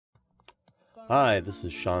Hi, this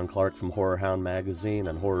is Sean Clark from Horror Hound Magazine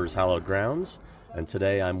and Horror's Hallowed Grounds, and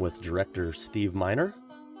today I'm with director Steve Miner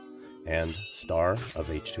and star of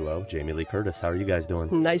H2O, Jamie Lee Curtis. How are you guys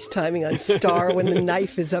doing? Nice timing on star when the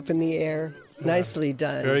knife is up in the air. Nicely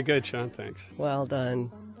done. Very good, Sean. Thanks. Well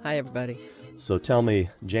done. Hi, everybody. So tell me,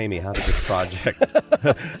 Jamie, how did this project...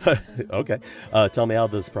 Okay. Tell me how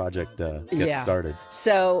this project gets started.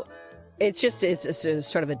 So it's a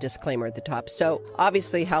sort of a disclaimer at the top. So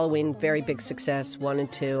obviously Halloween, very big success, 1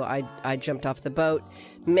 and 2. I jumped off the boat.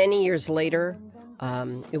 Many years later,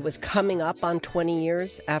 it was coming up on 20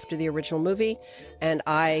 years after the original movie, and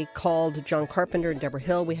I called John Carpenter and Deborah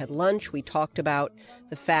Hill. We had lunch. We talked about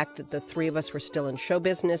the fact that the three of us were still in show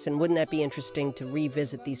business, and wouldn't that be interesting to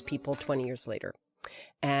revisit these people 20 years later?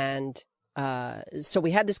 And so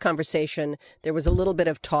we had this conversation. There was a little bit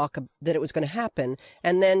of talk that it was going to happen,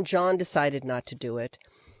 and then John decided not to do it.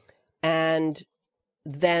 And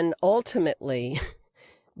then ultimately,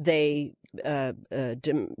 they...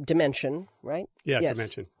 Dimension, right? Yeah, yes.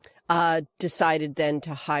 Dimension. Decided then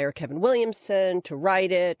to hire Kevin Williamson to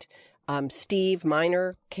write it. Steve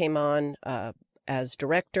Miner came on as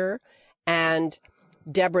director, and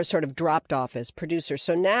Deborah sort of dropped off as producer.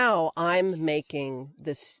 So now I'm making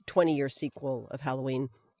this 20-year sequel of Halloween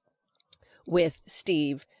with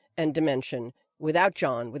Steve and Dimension, without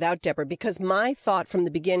John, without Deborah, because my thought from the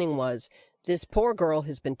beginning was this poor girl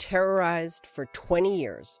has been terrorized for 20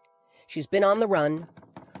 years. She's been on the run.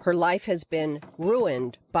 Her life has been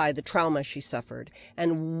ruined by the trauma she suffered.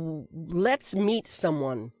 And let's meet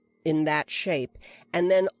someone in that shape.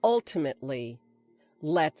 And then ultimately,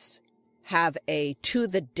 let's have a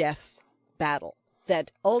to-the-death battle.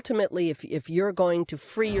 That ultimately, if you're going to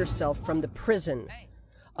free yourself from the prison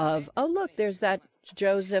of, oh, look, there's that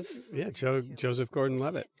Joseph. Yeah, Joseph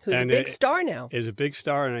Gordon-Levitt. Who's a big star now. Is a big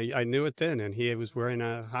star, and I knew it then. And he was wearing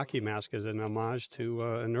a hockey mask as an homage to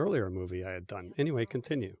an earlier movie I had done. Anyway,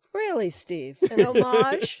 continue. Really, Steve? An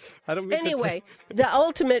homage? I don't mean Anyway, the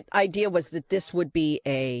ultimate idea was that this would be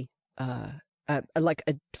like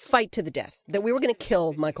a fight to the death, that we were going to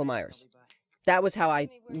kill Michael Myers. That was how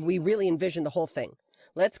we really envisioned the whole thing.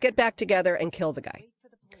 Let's get back together and kill the guy.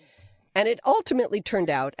 And it ultimately turned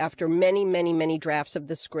out, after many, many, many drafts of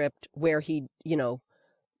the script where he,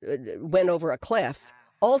 went over a cliff,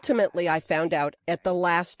 ultimately I found out at the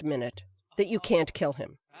last minute that you can't kill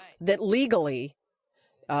him. That legally,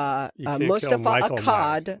 Mustafa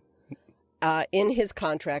Akkad, in his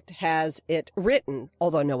contract, has it written,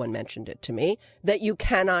 although no one mentioned it to me, that you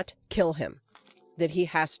cannot kill him, that he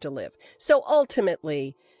has to live. So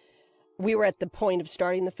ultimately, we were at the point of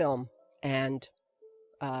starting the film, and...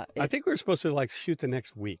 I think we were supposed to shoot the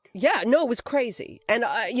next week. Yeah, no, it was crazy. And,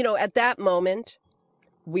 at that moment,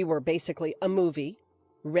 we were basically a movie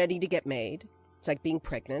ready to get made. It's like being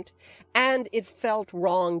pregnant. And it felt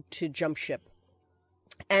wrong to jump ship.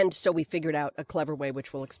 And so we figured out a clever way,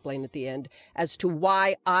 which we'll explain at the end, as to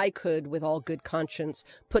why I could, with all good conscience,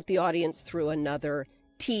 put the audience through another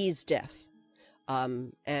tease death.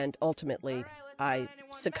 And ultimately, I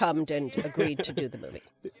succumbed and agreed to do the movie.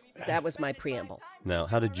 That was my preamble. Now,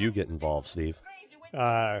 how did you get involved, Steve?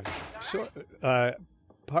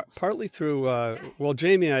 Partly through,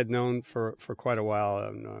 Jamie I had known for quite a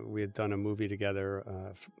while. We had done a movie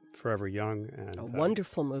together, Forever Young. And, a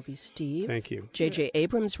wonderful movie, Steve. Thank you. J.J.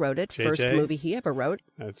 Abrams wrote it. First movie he ever wrote.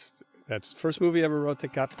 That's the first movie I ever wrote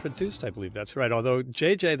that got produced, I believe. That's right. Although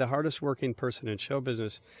J.J., the hardest working person in show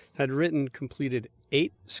business, had completed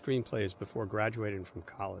 8 screenplays before graduating from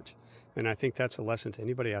college. And I think that's a lesson to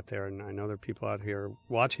anybody out there. And I know there are people out here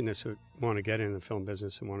watching this who want to get in the film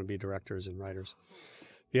business and want to be directors and writers.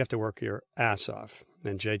 You have to work your ass off.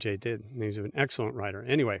 And JJ did. And he's an excellent writer.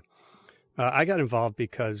 Anyway, I got involved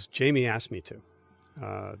because Jamie asked me to.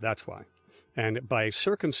 That's why. And by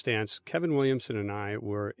circumstance, Kevin Williamson and I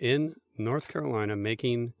were in North Carolina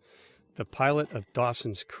making the pilot of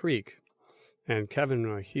Dawson's Creek. And Kevin,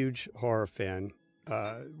 a huge horror fan,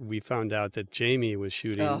 we found out that Jamie was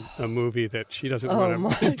shooting a movie that she doesn't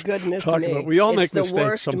want to talk about. We all make mistakes. It's the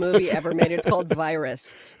worst movie ever made. It's called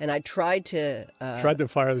Virus. And I tried to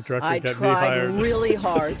fire the director. I get me hired. tried really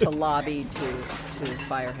hard to lobby to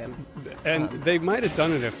fire him. And they might have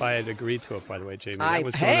done it if I had agreed to it, by the way, Jamie.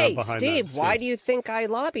 Hey, Steve, why do you think I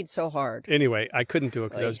lobbied so hard? Anyway, I couldn't do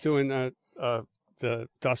it because I was doing the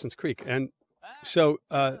Dawson's Creek. And so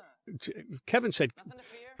Kevin said,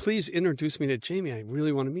 please introduce me to Jamie. I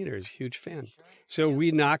really want to meet her. He's a huge fan. So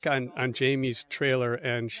we knock on Jamie's trailer,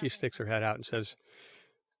 and she sticks her head out and says,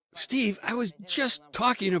 Steve, I was just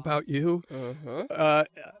talking about you.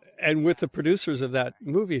 And with the producers of that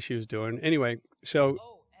movie she was doing. Anyway, so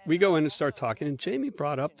we go in and start talking, and Jamie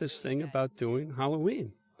brought up this thing about doing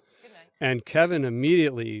Halloween. And Kevin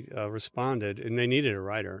immediately responded, and they needed a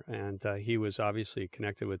writer, and he was obviously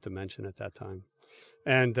connected with Dimension at that time.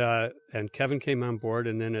 And Kevin came on board,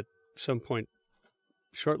 and then at some point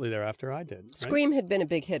shortly thereafter, I did. Right? Scream had been a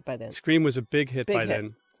big hit by then. Scream was a big hit by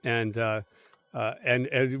then, and initially.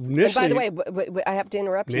 And by the way, I have to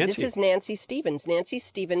interrupt you. Nancy. This is Nancy Stevens. Nancy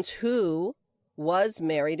Stevens, who is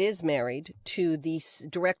married to the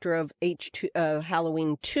director of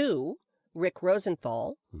Halloween 2, Rick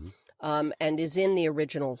Rosenthal, and is in the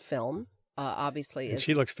original film. Obviously, and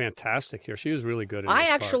she looks fantastic here. She was really good. In I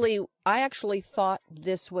actually thought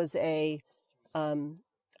this was a.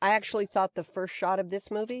 I actually thought the first shot of this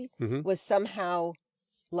movie was somehow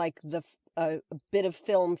like a bit of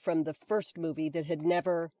film from the first movie that had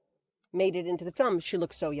never made it into the film. She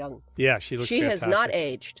looks so young. Yeah, she looks She fantastic. has not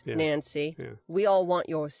aged, Yeah. Nancy. Yeah. We all want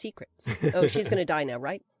your secrets. Oh, she's going to die now,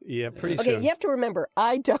 right? Yeah, pretty Okay, soon. you have to remember,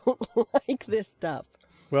 I don't like this stuff.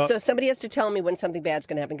 Well, So somebody has to tell me when something bad's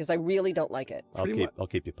going to happen because I really don't like it. I'll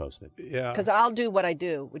keep you posted. yeah. Because I'll do what I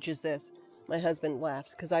do, which is this. My husband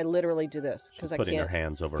laughs because I literally do this because I Putting can't. her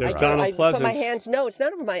hands over There's her Donald eyes. I put my Pleasance. hands. No, it's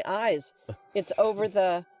not over my eyes. It's over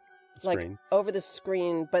the Screen. over the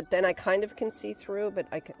screen. But then I kind of can see through. But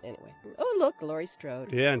I can anyway. Oh look, Laurie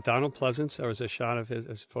Strode. Yeah, and Donald Pleasance. There was a shot of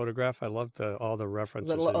his photograph. I loved all the references.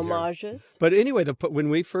 Little in here. homages. But anyway, when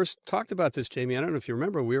we first talked about this, Jamie, I don't know if you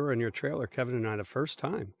remember, we were in your trailer, Kevin and I, the first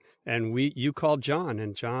time, and you called John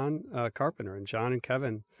Carpenter, and John and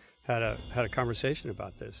Kevin had a conversation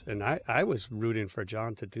about this, and I was rooting for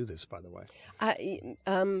John to do this, by the way.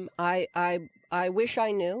 I wish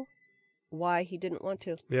I knew why he didn't want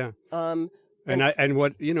to. Yeah. And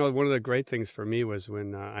what one of the great things for me was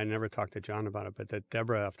when I never talked to John about it, but that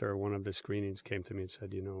Deborah, after one of the screenings, came to me and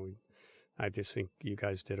said, I just think you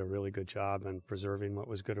guys did a really good job in preserving what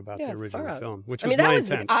was good about the original film, which was that my was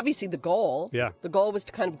intent. obviously the goal. Yeah. The goal was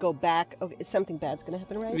to kind of go back. Okay, something bad's going to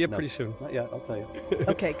happen, right? Yeah, pretty soon. Not yet, I'll tell you.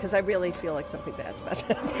 Okay, because I really feel like something bad's about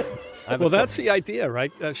to happen. Well, that's the idea,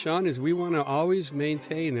 right, Sean, is we want to always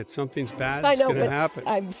maintain that something's bad I is know, going to but happen.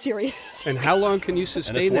 I'm serious. And how long can you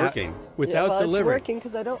sustain that working. without well, delivering? It's working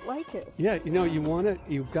because I don't like it. Yeah,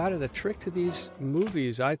 the trick to these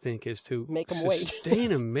movies, I think, is to Make 'em wait. sustain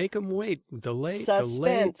them, make them wait, delay.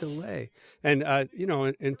 Suspense. And,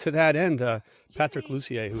 and to that end, Patrick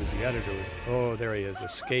Lussier, who was the editor, there he is, a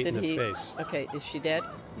skate in the face. Okay, is she dead?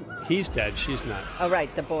 He's dead, she's not. Oh,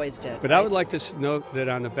 right, the boy's dead. But I would like to note that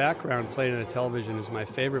on the background, playing on the television, is my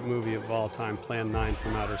favorite movie of all time, Plan 9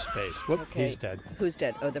 from Outer Space. Whoop, Okay. he's dead. Who's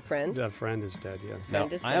dead? Oh, the friend? The friend is dead, yeah. Now,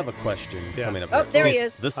 Friend is I have a dead. question Yeah. coming up. Oh, here. there he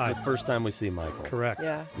is. This is Hi. the first time we see Michael. Correct.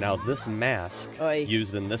 Yeah. Now, this mask Oy.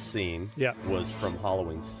 used in this scene Yeah. was from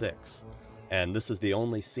Halloween 6. And this is the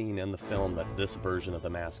only scene in the film that this version of the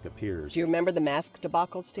mask appears. Do you remember the mask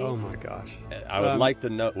debacle, Steve? Oh, my gosh. I would like to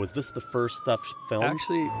know, was this the first stuff filmed?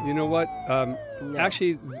 Actually, you know what? No.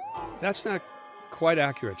 Actually, that's not quite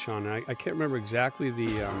accurate, Sean. I can't remember exactly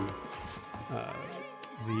the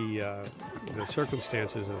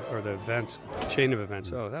circumstances or the chain of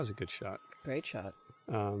events. Oh, that was a good shot. Great shot.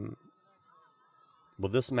 Well,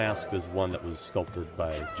 this mask is one that was sculpted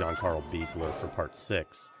by John Carl Biegler for part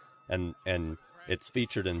 6. And it's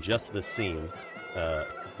featured in just this scene,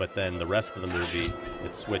 but then the rest of the movie,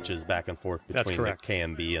 it switches back and forth between the correct.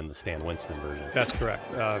 KMB and the Stan Winston version. That's correct.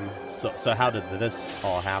 So how did this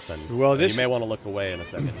all happen? Well, You may want to look away in a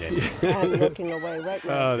second, Jamie. I'm looking away right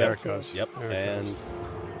now. Oh, there it goes. Yep, There it and goes.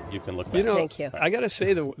 you can look back. Thank you. I got to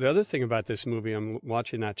say, the other thing about this movie, I'm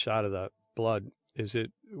watching that shot of the blood, is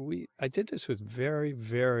I did this with very,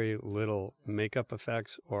 very little makeup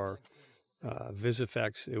effects or vis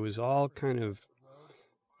effects. It was all kind of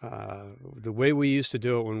the way we used to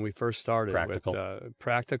do it when we first started. Practical. With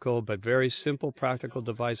practical, but very simple practical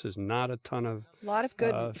devices, not a ton of A lot of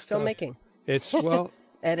good stuff. filmmaking. It's, well,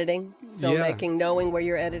 Editing, filmmaking, knowing where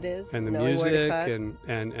your edit is, and the knowing where to music,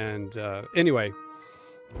 cut. and anyway,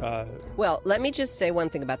 Well, let me just say one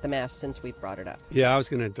thing about the mask since we brought it up. yeah, I was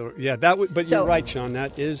going to, yeah, that would, but So- you're right, Sean,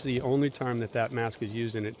 that is the only time that mask is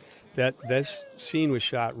used in it. This scene was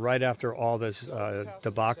shot right after all this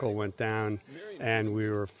debacle went down, and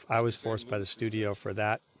I was forced by the studio for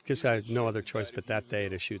that, because I had no other choice but that day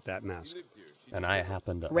to shoot that mask. And I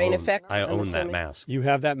happen to Rain own, effect, I I'm own that assuming? mask. You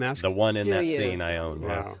have that mask? The one in Do that you? scene I own. Yeah.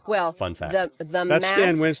 Wow. Well, Fun fact. the That's mask.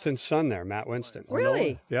 Stan Winston's son there, Matt Winston.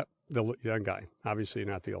 Really? Yep, the young guy. Obviously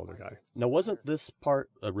not the older guy. Now, wasn't this part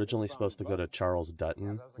originally supposed to go to Charles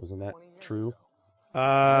Dutton? Wasn't that true?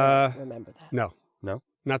 Remember that. No, No?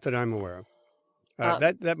 not that I'm aware of.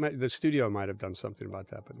 The studio might have done something about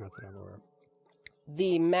that, but not that I'm aware of.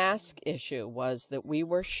 The mask issue was that we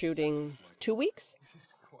were shooting 2 weeks,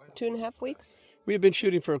 2.5 weeks. We had been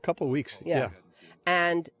shooting for a couple of weeks. Yeah.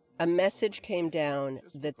 And a message came down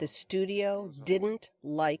that the studio didn't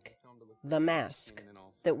like the mask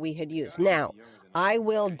that we had used. Now, I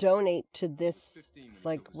will donate to this,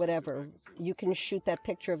 like, whatever. You can shoot that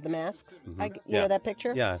picture of the masks. You know that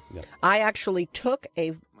picture? Yeah. I actually took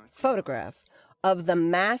a photograph of the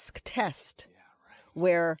mask test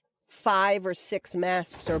where 5 or 6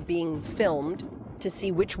 masks are being filmed to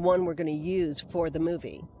see which one we're going to use for the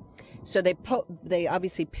movie. So they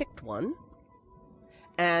obviously picked one,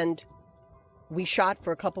 and we shot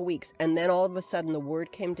for a couple weeks, and then all of a sudden the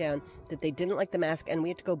word came down that they didn't like the mask, and we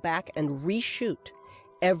had to go back and reshoot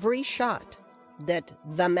every shot that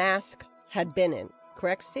the mask had been in.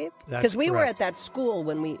 Correct, Steve? Because we were at that school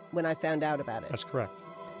when I found out about it. That's correct.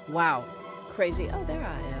 Wow. Crazy. Oh, there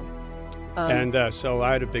I am. And so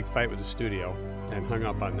I had a big fight with the studio and hung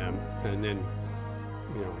up on them. And then,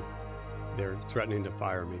 they're threatening to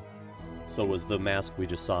fire me. So was the mask we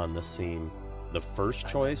just saw in this scene the first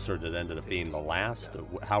choice, or did it ended up being the last?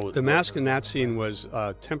 The mask in that scene was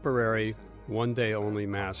a temporary, one-day-only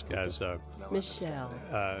mask as Michelle.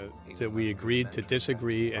 that we agreed to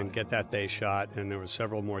disagree and get that day shot. And there were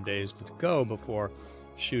several more days to go before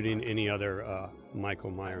shooting any other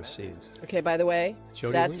Michael Myers scenes. Okay, by the way,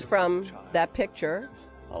 that's from that picture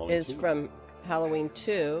Halloween is 2? from Halloween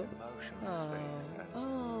 2.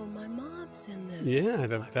 Oh, my mom's in this. Yeah,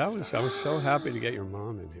 I was so happy to get your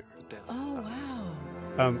mom in here. Oh,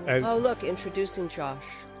 wow. Oh, look, introducing Josh.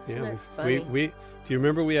 Isn't that funny? we do you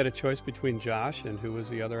remember we had a choice between Josh and who was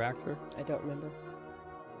the other actor? I don't remember.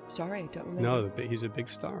 Sorry, I don't remember. No, he's a big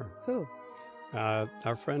star. Who?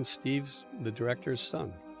 Our friend Steve's the director's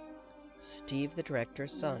son. Steve, the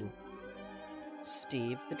director's son.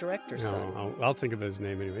 Steve, the director's son. No, I'll think of his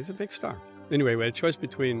name anyway. He's a big star. Anyway, we had a choice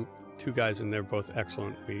between 2 guys, and they're both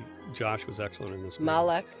excellent. Josh was excellent in this movie.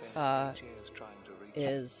 Malek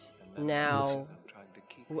is now...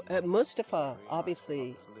 Mustafa,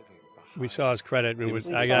 obviously... We saw his credit. We I saw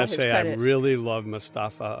gotta his say, credit. I really love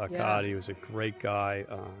Mustafa Akkad. Yeah. He was a great guy.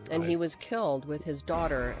 And he was killed with his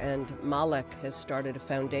daughter, and Malek has started a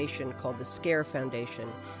foundation called the Scare Foundation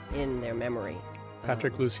in their memory.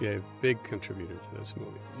 Patrick Lussier, big contributor to this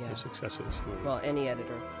movie, Yeah. the success of this movie. Well, any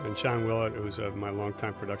editor. And John Willett, who was my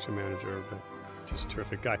longtime production manager, but just a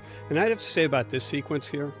terrific guy. And I'd have to say about this sequence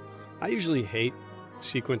here, I usually hate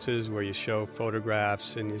sequences where you show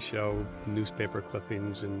photographs and you show newspaper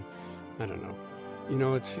clippings, and I don't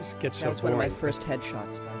know. It just gets so That was one of boring. my first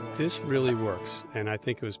headshots, by the way. This really works, and I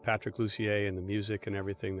think it was Patrick Lussier and the music and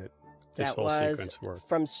everything that this That whole was sequence worked.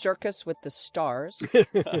 from Circus with the Stars,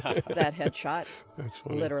 that headshot, That's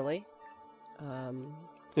funny. literally.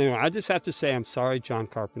 Anyway, I just have to say I'm sorry John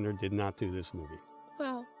Carpenter did not do this movie.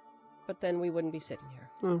 Well, but then we wouldn't be sitting here.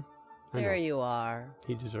 Well, I There know. you are.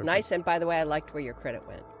 He deserved Nice, and by the way, I liked where your credit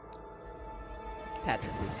went.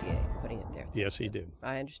 Patrick Lussier putting it there. it. Yes, he did.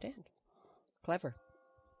 I understand. Clever.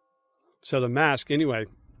 So the mask, anyway,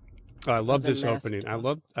 I love The this mask. opening. I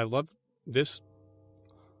love this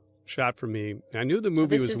shot for me. I knew the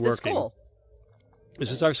movie This was is working. the school.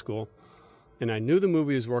 This is our school. And I knew the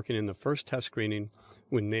movie was working in the first test screening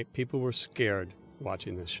when people were scared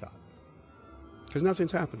watching this shot. Because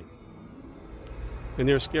nothing's happening. And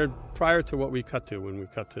they were scared prior to what we cut to when we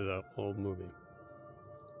cut to the old movie.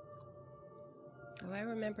 Oh, I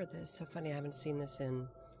remember this. So funny. I haven't seen this in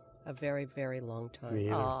a very, very long time. Me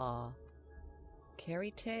either. Aw.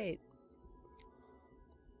 Carrie Tate.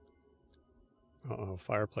 Uh-oh,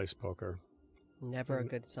 fireplace poker. Never a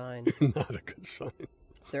good sign. Not a good sign.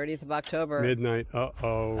 30th of October. Midnight,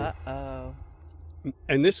 uh-oh. Uh-oh.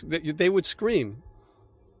 And they would scream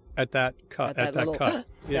at that cut. At that little, cut.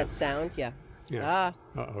 Yeah. That sound, yeah. Yeah.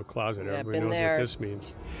 Ah, Uh-oh, closet. Yeah, Everybody been knows there. what this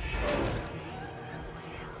means.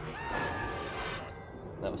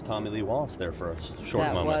 That was Tommy Lee Wallace there for a short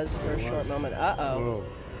that moment. was for a short moment. Uh-oh. Whoa,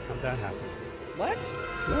 how'd that happen? What?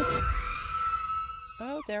 What?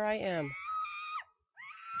 Oh, there I am.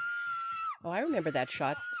 Oh, I remember that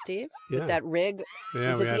shot, Steve. Yeah. With that rig. Yeah,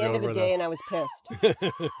 it was we at had the end of the over day, and I was pissed.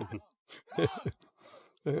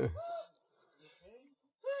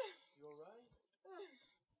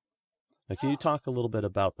 Now, can you talk a little bit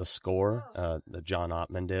about the score that John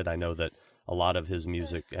Ottman did? I know that a lot of his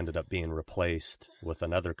music ended up being replaced with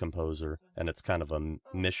another composer, and it's kind of a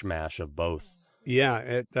mishmash of both.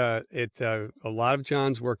 Yeah, a lot of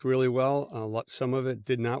John's worked really well. Some of it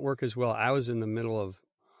did not work as well. I was in the middle of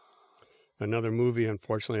another movie,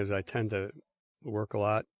 unfortunately, as I tend to work a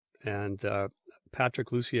lot, and Patrick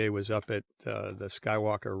Lussier was up at the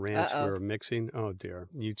Skywalker Ranch. Uh-oh. We were mixing. Oh dear,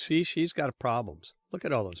 you'd see she's got problems. Look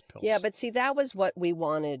at all those pills. Yeah, but see, that was what we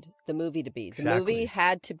wanted the movie to be. The Exactly. movie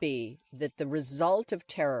had to be that the result of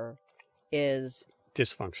terror is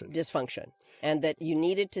dysfunction. And that you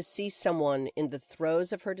needed to see someone in the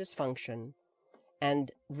throes of her dysfunction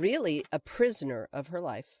and really a prisoner of her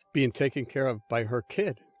life. Being taken care of by her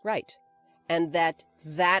kid. Right. And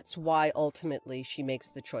that's why ultimately she makes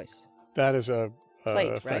the choice. That is a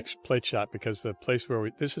Plate, right? plate shot, because the place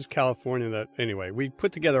where this is California. Anyway, we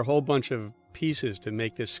put together a whole bunch of pieces to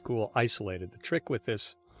make this school isolated. The trick with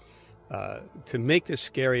this, to make this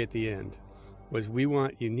scary at the end, was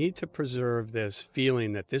you need to preserve this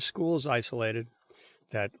feeling that this school is isolated,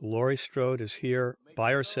 that Laurie Strode is here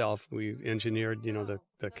by herself. We engineered,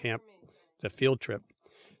 the camp, the field trip.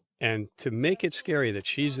 And to make it scary that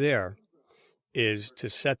she's there is to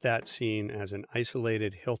set that scene as an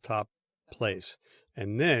isolated hilltop place.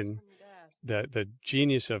 And then the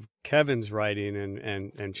genius of Kevin's writing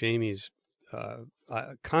and Jamie's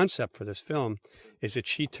concept for this film is that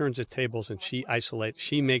she turns the tables and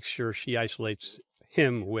she makes sure she isolates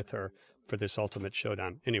him with her for this ultimate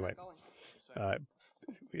showdown. Anyway,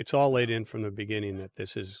 it's all laid in from the beginning that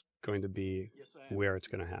this is going to be where it's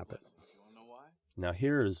going to happen. Now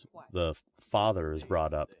here's the father is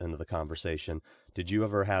brought up into the conversation. Did you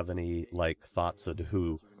ever have any thoughts of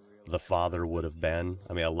who the father would have been?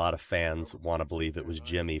 I mean, a lot of fans want to believe it was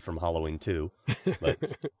Jimmy from Halloween 2, but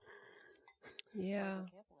Yeah.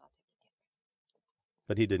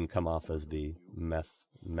 but he didn't come off as the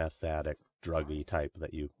meth addict, druggy type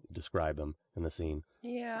that you describe him in the scene.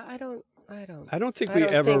 Yeah, I don't think we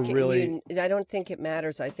ever really. I don't think it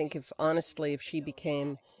matters. I think if she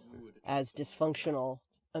became as dysfunctional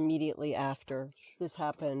immediately after this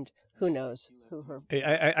happened, who knows who her.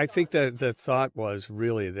 I think that the thought was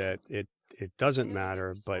really that it doesn't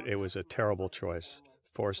matter, but it was a terrible choice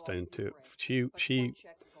forced into. She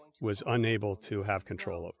was unable to have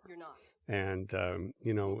control over, and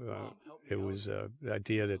it was the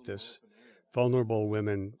idea that this vulnerable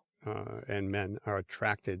women and men are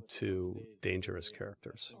attracted to dangerous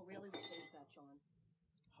characters.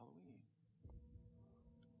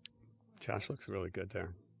 Josh looks really good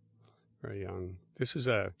there. Very young.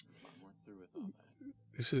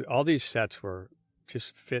 All these sets were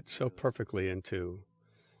just fit so perfectly into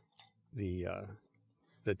the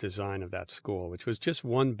design of that school, which was just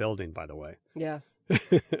one building, by the way. Yeah.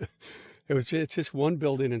 It's just one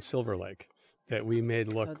building in Silver Lake that we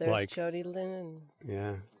made look there's like. Jody Lynn.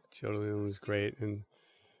 Yeah, Jody Lynn was great, and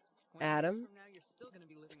Adam.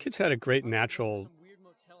 the kids had a great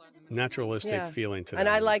naturalistic Yeah. feeling to them. And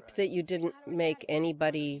I liked that you didn't make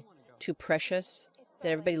anybody too precious, that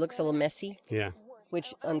everybody looks a little messy, Yeah.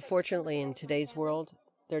 which unfortunately in today's world,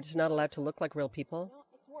 they're just not allowed to look like real people.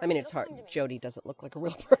 I mean, it's hard. Jody doesn't look like a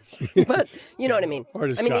real person, but you know what I mean. Or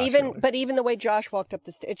does I mean, Josh, really? even the way Josh walked up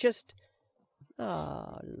the stairs, it's just,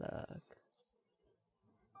 oh, look.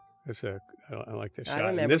 I like this I shot. And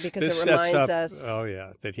remember this because it sets reminds up, us- Oh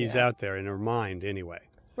yeah, that he's Yeah. out there in her mind anyway.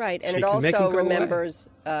 Right, and She it can make him also go away. remembers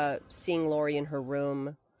seeing Laurie in her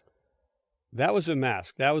room. That was a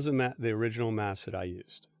mask. That was the original mask that I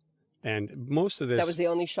used, and most of this. That was the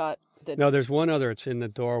only shot. No, there's one other. It's in the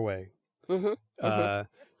doorway. Mm-hmm.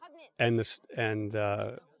 And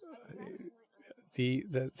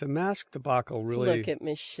the mask debacle really. Look at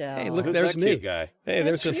Michelle. Hey, look, Who's there's that me. cute guy? Hey,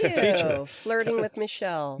 there's a Look at teacher you, flirting with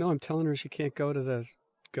Michelle. No, I'm telling her she can't go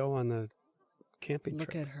on the camping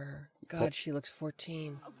Look trip. at her. God, she looks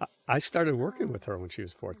 14. I started working with her when she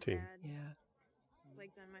was 14. Yeah.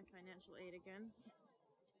 Flaked on my financial aid again.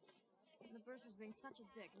 The bursar's being such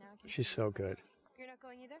a dick. Now I can She's so good. You're not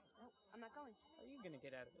going either? No, I'm not going. How are you going to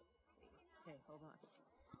get out of it? Hey, hold on.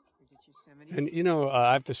 We did Yosemite. And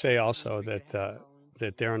I have to say also that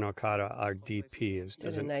Darren Okada, our DP,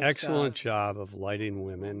 does a an nice excellent job of lighting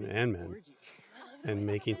women and men and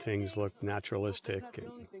making things look naturalistic.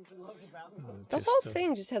 And, The whole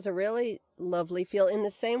thing just has a really lovely feel in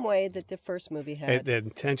the same way that the first movie had. The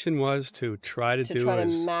intention was to try to do try to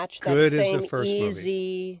as match that good as same the first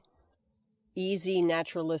movie. easy,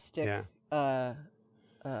 naturalistic Yeah.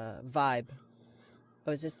 vibe.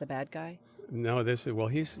 Oh, is this the bad guy? No, this is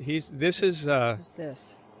this is Who's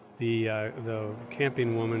this? the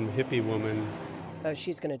camping woman, hippie woman. Oh,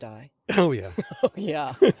 she's gonna die. Oh yeah. Oh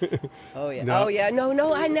yeah. Oh yeah. No. Oh yeah. No.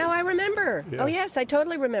 Now I remember. Yeah. Oh yes, I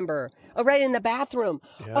totally remember. Oh, right in the bathroom.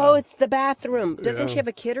 Yeah. Oh, it's the bathroom. Doesn't Yeah. she have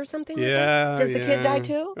a kid or something? with her? Yeah. Does the kid die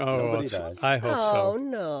too? Oh, Nobody it's- dies. I hope Oh so.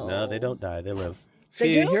 no. No, they don't die. They live.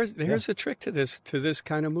 See, They do? here's a trick to this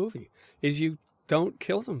kind of movie: is you don't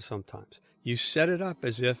kill them sometimes. You set it up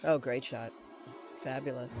as if, Oh, great shot.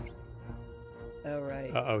 Fabulous. Oh,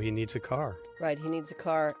 right. he needs a car. Right, he needs a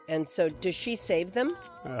car. And so does she save them?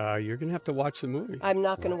 You're going to have to watch the movie. I'm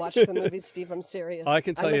not going to watch the movie, Steve. I'm serious. All I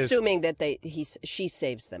can tell I'm you is- assuming that she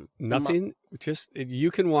saves them. Nothing, you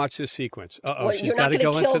can watch this sequence. Well, She's you're got not to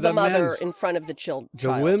going go to kill into the the mother men's. in front of the child.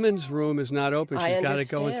 The women's room is not open. I She's got to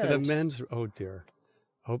go into the understand. men's. Oh, dear.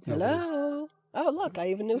 Hope nobody's- Hello. Oh, look, I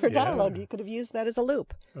even knew her dialogue. Yeah. You could have used that as a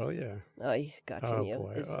loop. Oh, yeah. Oh, you got to Oh, you.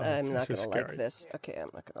 boy. I'm not this is going to like scary. this. Okay, I'm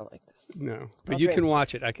not going to like this. No. But I'll you drink. can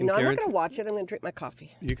watch it. I can No, I'm not guarantee. going to watch it. I'm going to drink my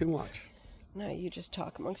coffee. You can watch. No, you just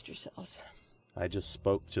talk amongst yourselves. I just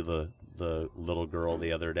spoke to the little girl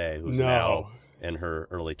the other day who's No. now in her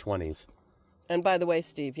early 20s. And by the way,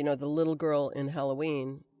 Steve, you know, the little girl in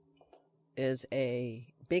Halloween is a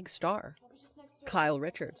big star. Kyle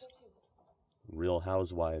Richards. Real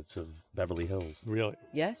Housewives of Beverly Hills. Really?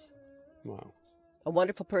 Yes? Wow. A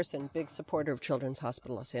wonderful person, big supporter of Children's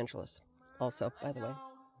Hospital Los Angeles. Also, by the way.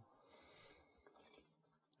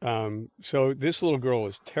 So this little girl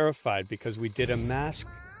was terrified because we did a mask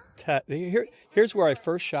test. Here's where I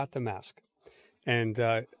first shot the mask, and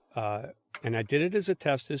I did it as a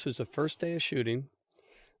test. This was the first day of shooting,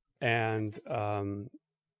 and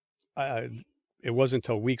it wasn't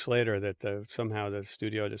until weeks later that somehow the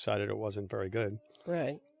studio decided it wasn't very good.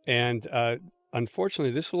 Right. And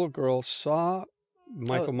unfortunately, this little girl saw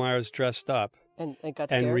Michael Myers dressed up And got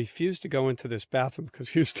scared? and refused to go into this bathroom because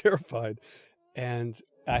she was terrified. And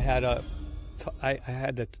I had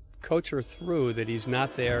to coach her through that he's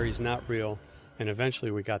not there, he's not real. And eventually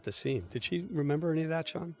we got the scene. Did she remember any of that,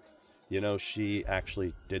 Sean? You know, she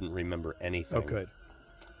actually didn't remember anything. Oh, good.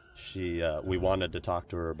 We wanted to talk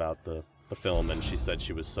to her about the film, and she said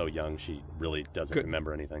she was so young she really doesn't Good.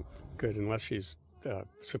 remember anything. Good, unless she's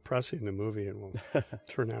suppressing the movie and will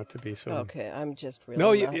turn out to be so. Okay, I'm just really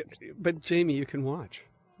No, not- but Jamie, you can watch.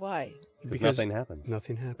 Why? Because nothing happens.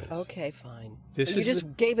 Nothing happens. Okay, fine. This You is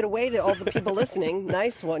just gave it away to all the people listening.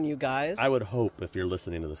 Nice one, you guys. I would hope if you're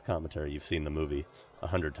listening to this commentary, you've seen the movie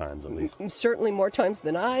 100 times at least. Certainly more times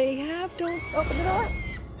than I have. Don't open the door.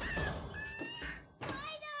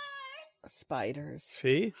 Spiders.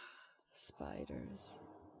 See? Spiders.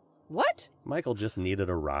 What? Michael just needed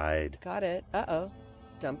a ride. Got it. Uh-oh.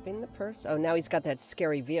 Dumping the purse. Oh, now he's got that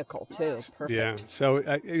scary vehicle, too. Perfect. Yeah. So,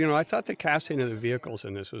 I thought the casting of the vehicles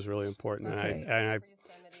in this was really important. Okay. And I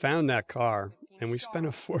found that car, and we spent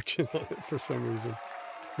a fortune on it for some reason.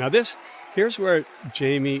 Now, here's where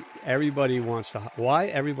why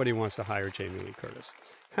everybody wants to hire Jamie Lee Curtis.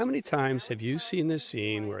 How many times have you seen this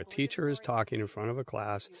scene where a teacher is talking in front of a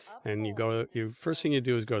class, and first thing you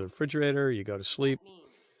do is go to the refrigerator, you go to sleep.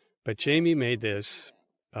 But Jamie made this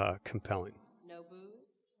compelling. No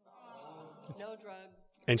booze, no drugs.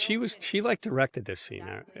 And she directed this scene.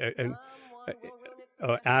 And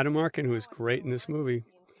Adam Arkin, who was great in this movie,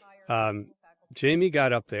 Jamie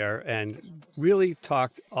got up there and really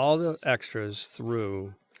talked all the extras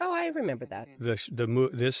through Oh, I remember that.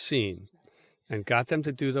 this scene, and got them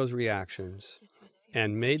to do those reactions,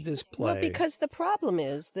 and made this play. Well, because the problem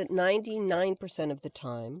is that 99% of the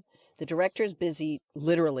time, the director is busy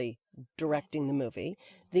literally directing the movie.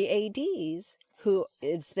 The ADs, who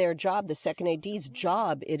it's their job, the second AD's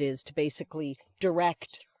job, it is to basically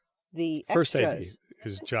direct the First AD, extras.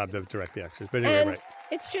 his job to direct the extras. But anyway, And right.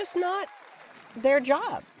 it's just not their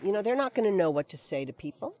job. You know, they're not going to know what to say to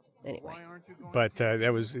people. Anyway. But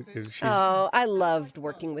that was she. Oh, I loved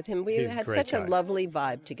working with him. We He's a had great such guy. a lovely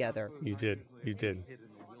vibe together. You did.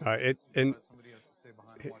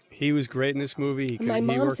 He was great in this movie. My he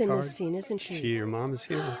mom's worked in hard. this scene, isn't she? Your mom is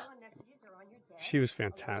here. She was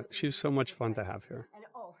fantastic. She was so much fun to have here. And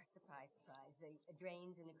surprise, the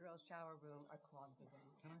drains in the girls' shower room are clogged again.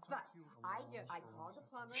 But I called the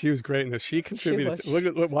plumber. She was great in this. She contributed. was.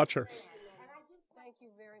 Look, watch her. Thank you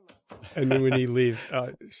very much. And then when he leaves,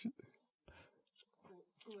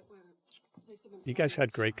 you guys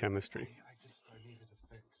had great chemistry.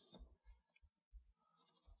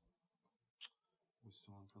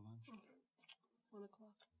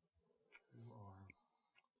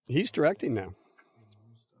 He's directing now.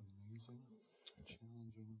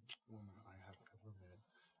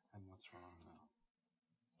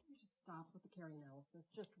 Can you just stop with the Carrie analysis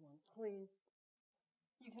just once, please?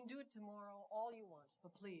 You can do it tomorrow, all you want,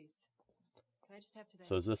 but please. Can I just have today?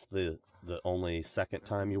 So is this the only second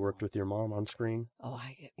time you worked with your mom on screen? Oh,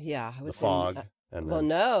 yeah. I was The Fog. In, And well, then,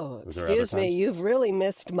 no. was there other Excuse me. times? You've really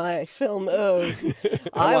missed my film of.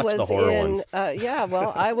 I watched was the horror in. ones. Yeah,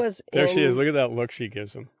 well, I was There in. she is. Look at that look she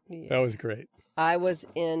gives him. Yeah. That was great. I was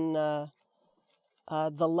in The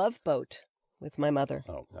Love Boat with my mother.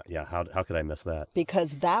 Oh, yeah. How could I miss that?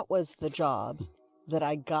 Because that was the job that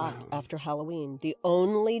I got after Halloween. The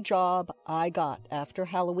only job I got after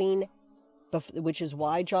Halloween, which is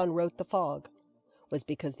why John wrote The Fog, was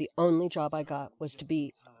because the only job I got was to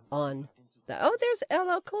be on there's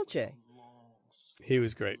LL Cool J. He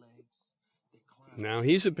was great. Now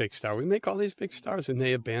he's a big star. We make all these big stars, and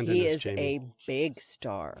they abandon He us, is Jamie. a big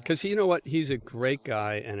star. Because you know what? He's a great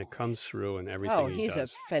guy, and it comes through in everything he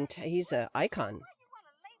does. He's an icon.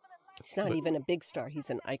 He's not even a big star. He's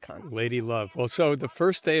an icon. Lady Love. Well, so the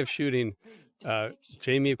first day of shooting,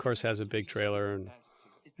 Jamie, of course, has a big trailer,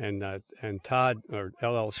 and Todd, or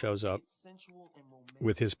LL, shows up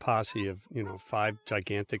with his posse of 5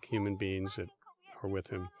 gigantic human beings that are with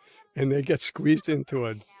him, and they get squeezed into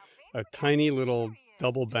a tiny little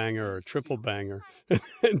double banger or triple banger,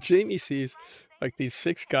 and Jamie sees like these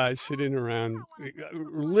 6 guys sitting around,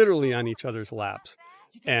 literally on each other's laps,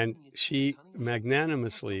 and she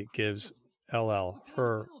magnanimously gives LL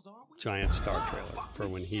her giant star trailer for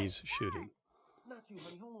when he's shooting.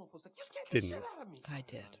 Didn't you? I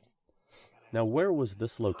did. Now, where was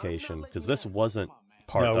this location? Because this wasn't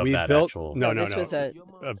part of we that built, actual. No, This was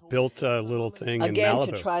built a little thing again in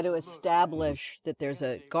to Malibu. try to establish that there's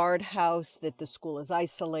a guardhouse, that the school is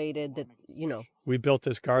isolated, that We built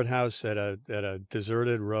this guardhouse at a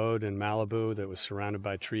deserted road in Malibu that was surrounded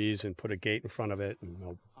by trees, and put a gate in front of it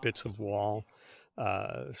and bits of wall.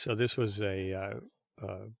 So this was a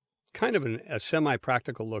kind of a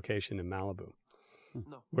semi-practical location in Malibu,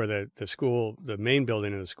 where the school, the main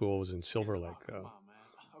building of the school, was in Silver Lake.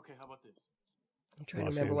 Okay, how about this? I'm trying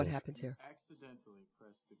Los to remember what Angeles. happens here. Accidentally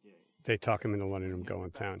press the gate. They talk him into letting him go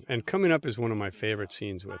in town. And coming up is one of my favorite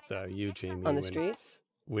scenes with you, Jamie. On the street?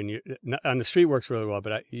 When you on the street works really well,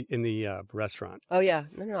 but in the restaurant. Oh, yeah.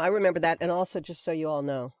 No, I remember that. And also, just so you all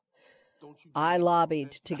know, I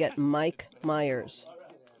lobbied to get Mike Myers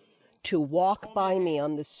to walk by me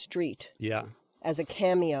on the street Yeah. as a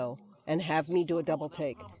cameo and have me do a double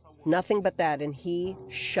take. Nothing but that. And he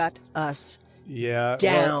shut us Yeah.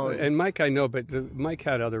 down. Well, and Mike, I know, but Mike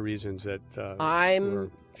had other reasons that I'm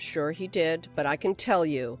were- sure he did, but I can tell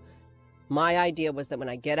you, my idea was that when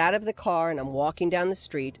I get out of the car and I'm walking down the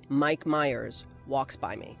street, Mike Myers walks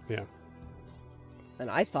by me. Yeah. And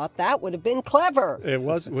I thought that would have been clever. It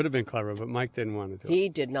would have been clever, but Mike didn't want to do it. He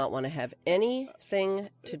did not want to have anything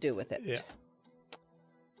to do with it. Yeah.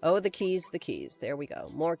 Oh, the keys, the keys. There we go.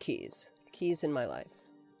 More keys. Keys in my life.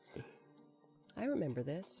 I remember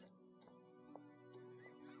this.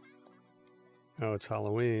 Oh, it's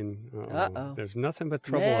Halloween. Uh-oh. There's nothing but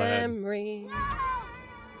trouble ahead. Memories.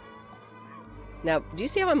 Now, do you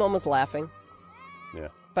see how I'm almost laughing? Yeah.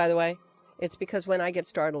 By the way, it's because when I get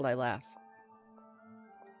startled, I laugh.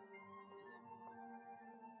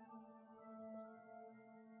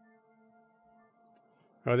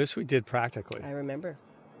 Oh, this we did practically. I remember.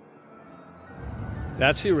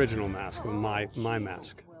 That's the original mask, my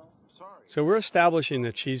mask. So we're establishing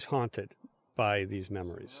that she's haunted by these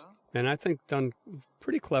memories. And I think done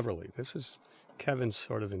pretty cleverly. This is Kevin's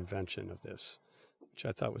sort of invention of this, which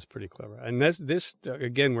I thought was pretty clever. And this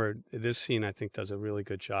again, where this scene, I think, does a really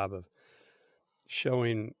good job of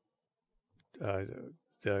showing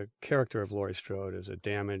the character of Laurie Strode as a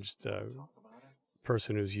damaged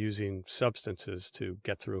person who's using substances to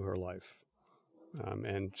get through her life.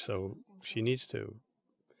 And so she needs to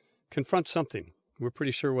confront something. We're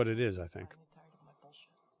pretty sure what it is, I think.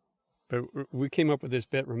 But we came up with this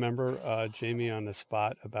bit, remember, Jamie, on the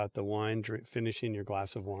spot about the wine, finishing your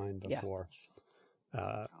glass of wine before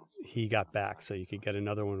he got back, so you could get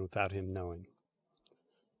another one without him knowing.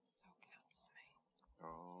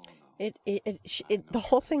 The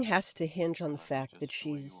whole thing has to hinge on the fact that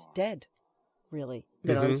she's dead, really.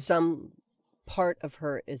 That on some part of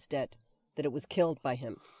her is dead, that it was killed by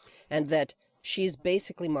him, and that she's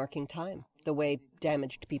basically marking time the way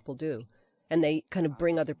damaged people do. And they kind of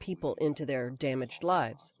bring other people into their damaged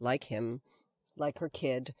lives, like him, like her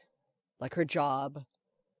kid, like her job.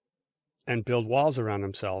 And build walls around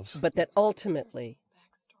themselves. But that ultimately...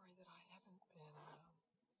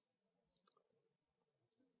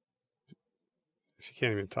 She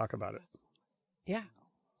can't even talk about it. Yeah.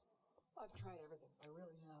 I've tried everything. I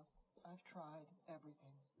really have. I've tried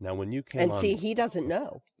everything. Now, when you came And on, see, he doesn't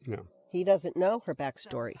know. No. He doesn't know her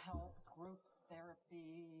backstory. Self-help, group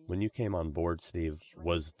therapy. when you came on board, Steve,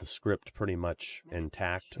 was the script pretty much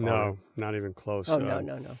intact? No, not even close. Oh,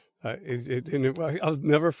 no. I'll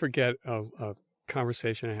never forget a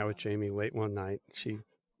conversation I had with Jamie late one night. She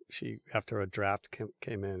after a draft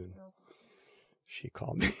came in, and she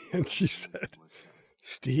called me and she said,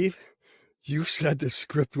 "Steve, you said the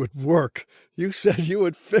script would work. You said you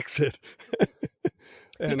would fix it."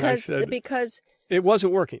 And because I said, because it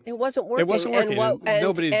wasn't working. it wasn't working. It wasn't working. And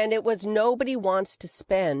Nobody- and it was nobody wants to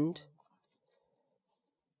spend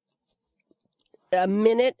a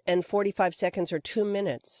minute and 45 seconds or 2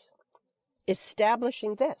 minutes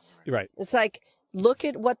establishing this. Right. It's like, look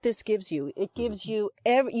at what this gives you. It gives you,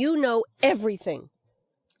 everything.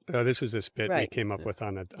 This is this bit we Right. came up with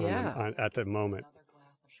at the moment.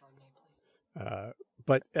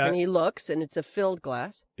 But And he looks, and it's a filled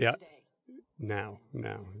glass. yeah, now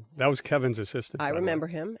that was Kevin's assistant. I by the way. remember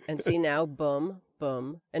him. And see now, boom,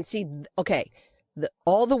 boom. And see, okay,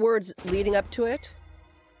 all the words leading up to it,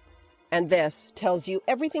 and this tells you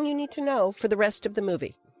everything you need to know for the rest of the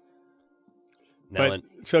movie. But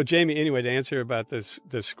so Jamie, anyway, to answer about the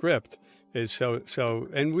script is so,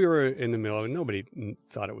 and we were in the middle, and nobody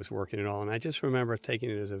thought it was working at all. And I just remember taking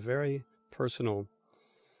it as a very personal,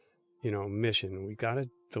 mission. We got to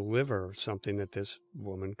deliver something that this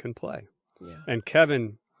woman can play. Yeah. And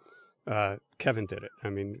Kevin did it. I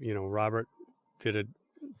mean, Robert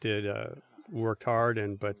worked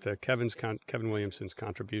hard, but Kevin Williamson's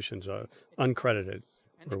contributions, uncredited,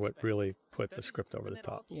 were what really put the script over the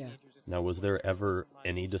top. Yeah. Now, was there ever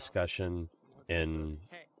any discussion in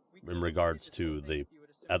regards to the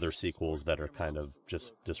other sequels that are kind of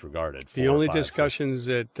just disregarded? The 4 or only 5, discussions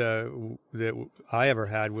that I ever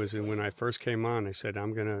had was when I first came on. I said,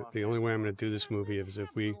 the only way I'm gonna do this movie is if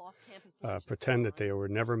we pretend that they were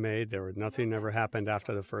never made. Nothing ever happened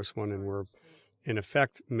after the first one, and we're in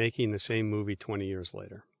effect making the same movie 20 years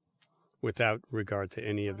later, without regard to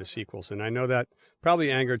any of the sequels. And I know that probably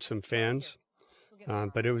angered some fans,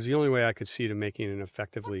 but it was the only way I could see to making an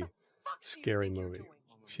effectively scary movie.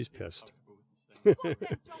 She's pissed.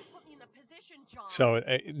 So,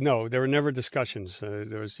 no, there were never discussions.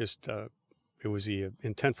 There was just, it was the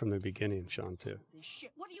intent from the beginning, Sean, to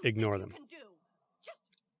ignore them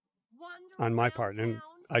on my part. And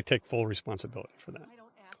I take full responsibility for that.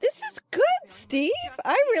 This is good, Steve.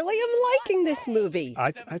 I really am liking this movie.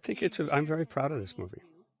 I think I'm very proud of this movie.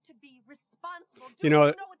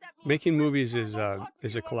 Making movies is a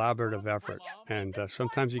collaborative effort, and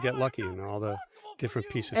sometimes you get lucky and all the different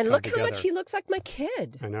pieces And come look together. how much he looks like my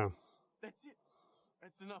kid. I know. That's it.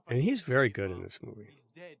 That's enough. And he's very good in this movie. He's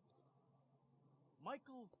dead.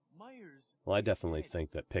 Michael Myers. Well, I definitely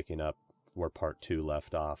think that picking up where Part 2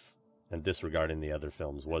 left off and disregarding the other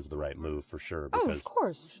films was the right move for sure. Oh, Because of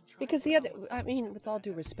course. Because with all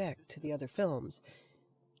due respect to the other films,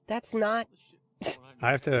 that's not.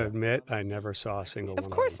 I have to admit, I never saw a single one.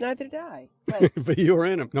 Of course, neither did I. But you were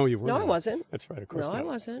in them. No, you weren't. No, I in 'em. wasn't. That's right. Of course No, not. I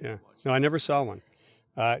wasn't. Yeah. No, I never saw one.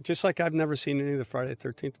 Just like I've never seen any of the Friday the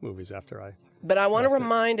 13th movies after I. But I want to Left it.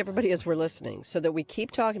 remind everybody as we're listening, so that we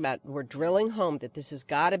keep talking about, we're drilling home that this has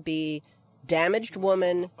got to be damaged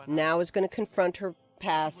woman now is going to confront her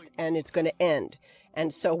past, and it's going to end.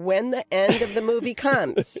 And so when the end of the movie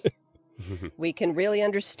comes, we can really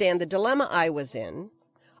understand the dilemma I was in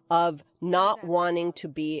of not wanting to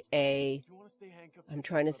be I'm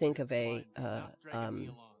trying to think of a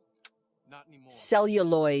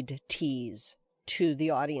celluloid tease to the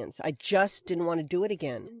audience. I just didn't want to do it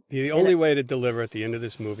again. The only way to deliver at the end of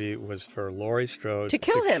this movie was for Laurie Strode To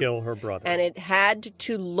kill him. kill her brother. And it had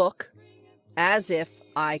to look as if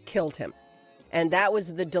I killed him. And that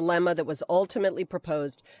was the dilemma that was ultimately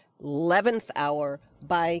proposed 11th hour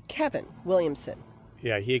by Kevin Williamson,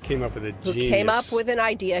 Yeah, he came up with a who genius. came up with an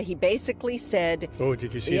idea. He basically said, Oh,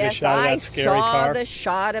 did you see the yes, shot of I that scary saw car? the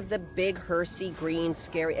shot of the big hearsey green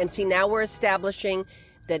scary. And see, now we're establishing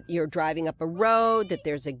that you're driving up a road, that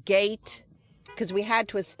there's a gate, because we had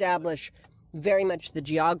to establish very much the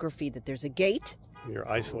geography that there's a gate. You're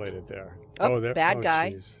isolated there. Oh, there, bad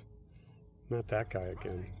guy. Geez. Not that guy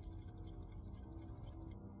again.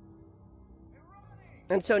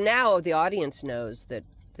 And so now the audience knows that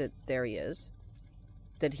there he is,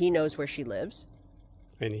 that he knows where she lives.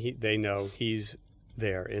 And they know he's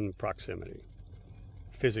there in proximity,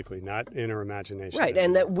 physically, not in her imagination. Right,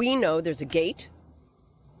 and that we know there's a gate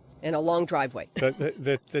and a long driveway.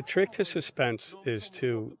 The trick to suspense is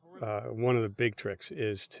to, one of the big tricks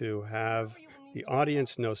is to have the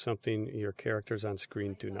audience know something your characters on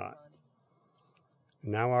screen do not.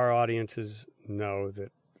 Now our audiences know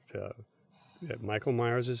that Michael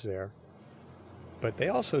Myers is there, but they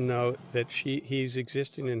also know that he's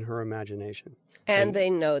existing in her imagination. And they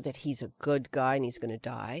know that he's a good guy and he's going to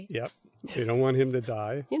die. Yep. They don't want him to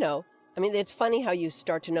die. It's funny how you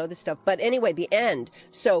start to know this stuff. But anyway, the end.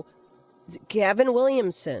 So Gavin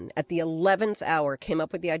Williamson at the 11th hour came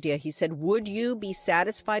up with the idea. He said, would you be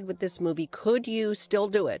satisfied with this movie? Could you still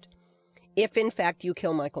do it if, in fact, you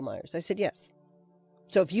kill Michael Myers? I said, yes.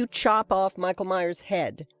 So if you chop off Michael Myers'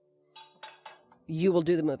 head, you will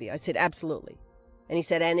do the movie. I said, absolutely. And he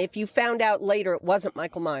said, and if you found out later it wasn't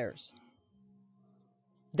Michael Myers,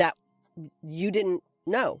 that you didn't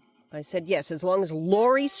know. I said, yes, as long as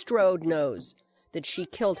Laurie Strode knows that she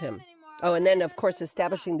killed him. Oh, and then, of course,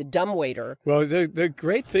 establishing the dumbwaiter. Well, the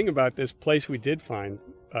great thing about this place we did find,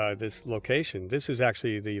 this location, this is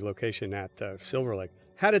actually the location at Silver Lake,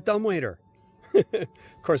 had a dumbwaiter. Of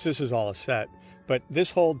course, this is all a set, but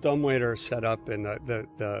this whole dumbwaiter setup and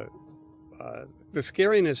the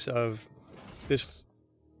scariness of this,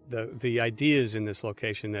 the ideas in this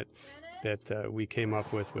location that we came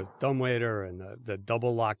up with dumbwaiter and the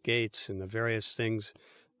double lock gates and the various things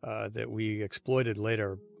that we exploited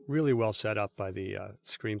later, really well set up by the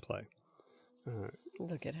screenplay.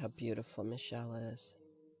 Look at how beautiful Michelle is.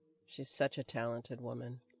 She's such a talented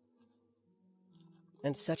woman.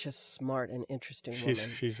 And such a smart and interesting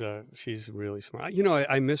woman. She's really smart. You know,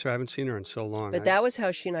 I miss her. I haven't seen her in so long. But that was how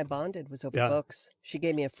she and I bonded, was over books. She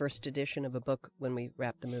gave me a first edition of a book when we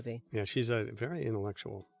wrapped the movie. Yeah, she's a very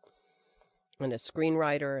intellectual. And a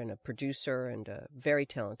screenwriter and a producer and a very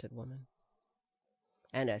talented woman.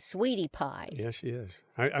 And a sweetie pie. Yeah, she is.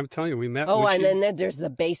 I'm telling you, we met. Oh, and then there's the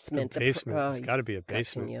basement. The basement. It's got to be a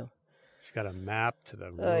basement. She's got a map to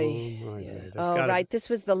the room. Right. This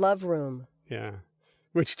was the love room. Yeah.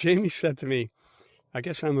 Which Jamie said to me, I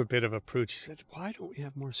guess I'm a bit of a prude. She said, why don't we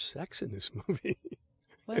have more sex in this movie?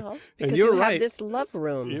 Well, because you have this love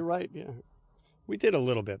room. You're right, yeah. We did a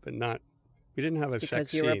little bit, but not, we didn't have a sex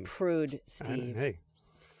scene. Because you're a prude, Steve. Hey,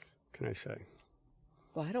 what can I say?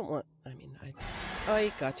 Well, I don't want,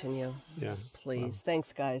 I continue. Yeah. Please. Well,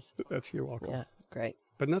 Thanks, guys. You're welcome. Yeah, great.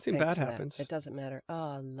 But nothing bad happens. It doesn't matter.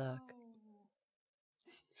 Oh, look.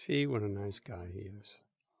 See what a nice guy he is.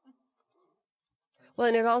 Well,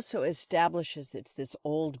 and it also establishes that it's this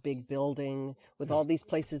old big building with all these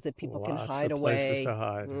places that people can hide away. Places to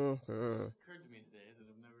hide. It occurred to me today that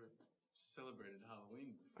I've never celebrated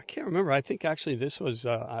Halloween before. I can't remember. I think actually this was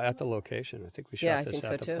at the location. I think we shot this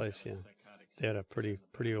at the too. place. Yeah, they had a pretty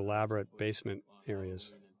elaborate basement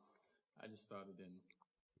areas. I just thought it in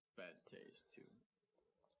bad taste to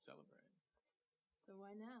celebrate. So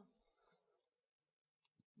why now?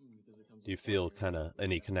 Do you feel kind of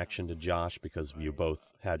any connection to Josh because you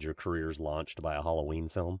both had your careers launched by a Halloween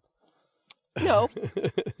film? No,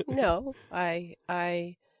 no.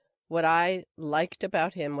 What I liked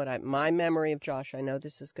about him, my memory of Josh, I know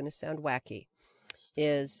this is going to sound wacky,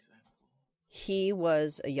 is he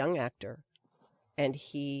was a young actor and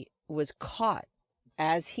he was caught,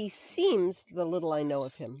 as he seems, the little I know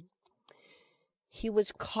of him, he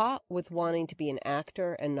was caught with wanting to be an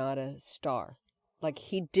actor and not a star. Like,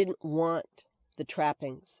 he didn't want the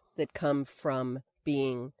trappings that come from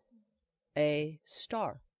being a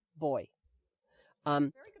star boy.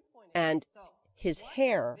 And his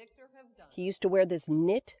hair, he used to wear this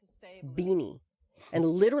knit beanie and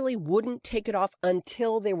literally wouldn't take it off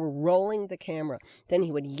until they were rolling the camera. Then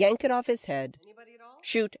he would yank it off his head,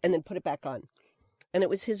 shoot, and then put it back on. And it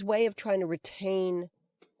was his way of trying to retain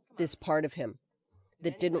this part of him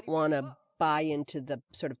that didn't want to buy into the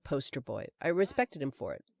sort of poster boy. I respected him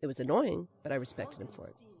for it. It was annoying, but I respected him for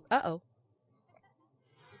it. Uh-oh.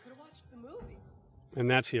 You could have watched the movie. And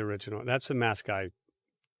that's the original. That's the mask guy,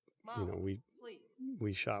 Mom,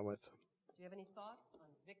 we shot with. do you have any thoughts on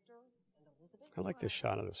Victor and Elizabeth? I like this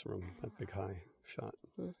shot of this room, that big high shot.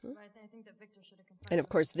 Mm-hmm. I think that Victor should have confronted And of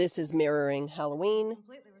course, this is mirroring Halloween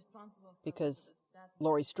completely responsible for because Elizabeth's death.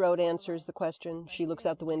 Laurie Strode answers the question. She looks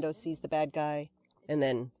out the window, sees the bad guy, and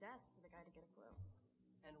then Death for the guy to get a clue.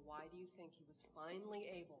 And why do you think he was finally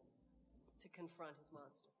able to confront his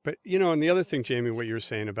monster? But, you know, and the other thing, Jamie, what you were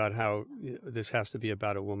saying about how this has to be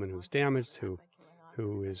about a woman who's damaged, who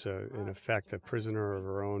is, in effect, a prisoner of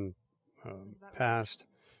her own past,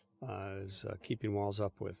 is keeping walls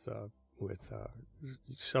up with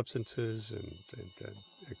substances and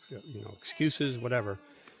excuses, whatever.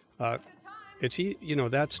 It's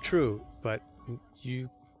that's true, but you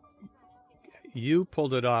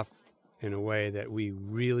pulled it off in a way that we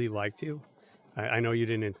really liked you. I know you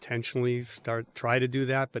didn't intentionally try to do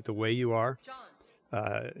that, but the way you are,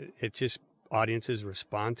 it just audiences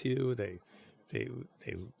respond to you. They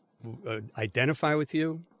identify with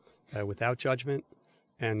you without judgment,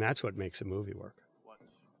 and that's what makes a movie work.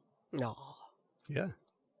 no. Yeah.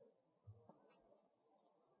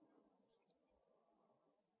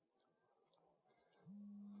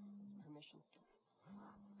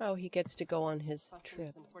 Oh, he gets to go on his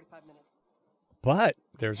trip 45 minutes. But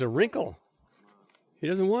there's a wrinkle. He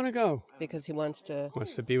doesn't want to go. because he wants to.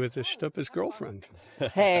 Wants to be with his Stupa's girlfriend.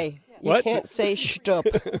 Hey, you What? can't say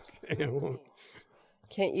shtup. I won't.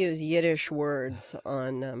 Can't use Yiddish words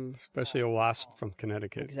on. Especially a wasp from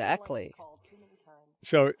Connecticut. Exactly.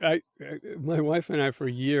 So my wife and I for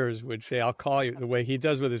years would say, "I'll call you," the way he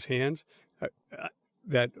does with his hands,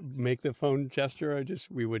 that make the phone gesture.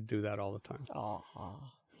 We would do that all the time Oh,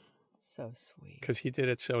 so sweet. because he did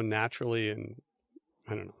it so naturally, and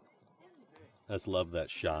I don't know. I just love that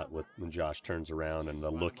shot when Josh turns around and the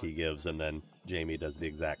look he gives, and then Jamie does the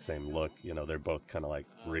exact same look. You know, they're both kind of like,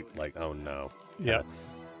 oh no. Yeah.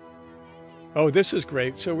 Oh, this is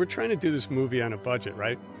great. So we're trying to do this movie on a budget,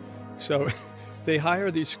 right? So they hire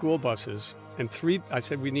these school buses, and I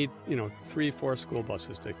said we need 3-4 school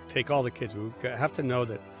buses to take all the kids. We have to know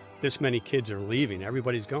that this many kids are leaving.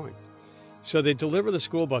 Everybody's going. So they deliver the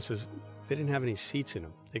school buses. They didn't have any seats in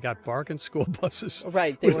them. They got bargain school buses.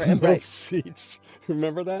 Right. They with were no right. seats.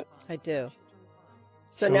 Remember that? I do.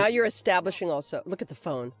 So now you're establishing also. Look at the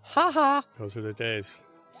phone. Ha ha. Those are the days.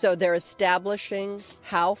 So they're establishing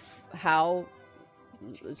how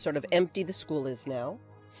sort of empty the school is now.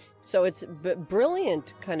 So it's a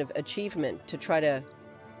brilliant kind of achievement to try to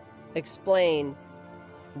explain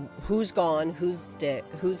who's gone, who's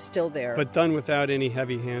still there. But done without any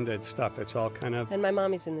heavy-handed stuff. It's all kind of. And my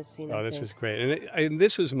mommy's in this scene. Oh, this is great. And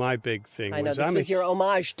this was my big thing. I know, this was your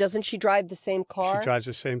homage. Doesn't she drive the same car? She drives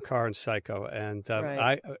the same car in Psycho. And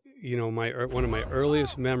Right. one of my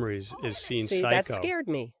earliest memories is seeing See, Psycho. that scared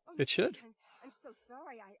me. It should. I'm so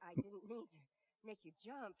sorry. I didn't mean to make you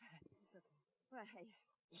jump. Well, hey,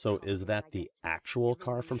 So is that the actual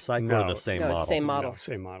car from Psycho No. or the same No, it's model? same model. No,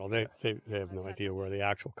 same model. They have no idea where the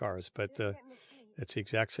actual car is, but it's the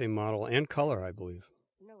exact same model and color, I believe.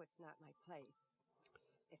 no, it's not my place.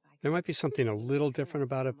 If I There might be something a little different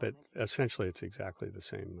about it, but essentially it's exactly the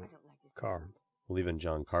same car. Well, even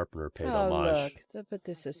John Carpenter paid Oh, homage. look. But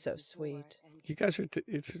this is so sweet. You guys are,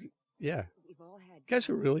 yeah. You guys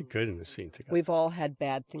are really good in this scene together. We've all had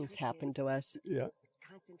bad things happen to us. Yeah.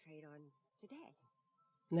 concentrate on today.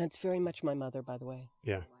 And that's very much my mother, by the way.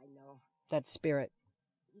 Yeah. I know. That spirit.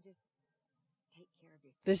 You just take care of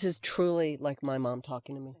yourself. This is truly like my mom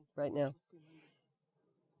talking to me right now.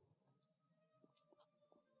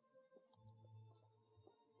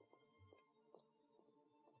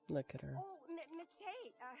 Look at her. Oh, Miss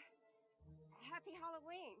Tate, happy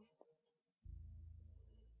Halloween.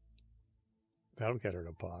 That'll get her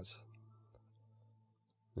to pause.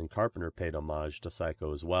 And Carpenter paid homage to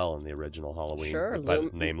Psycho as well in the original Halloween. Sure, By the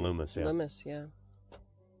name Loomis, yeah. Loomis, yeah.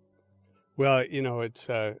 Well, it's...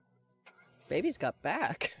 Baby's got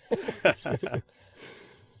back.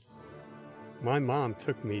 My mom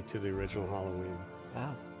took me to the original Halloween.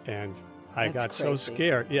 Wow. And I That's got so crazy.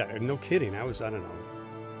 scared. Yeah, no kidding. I don't know,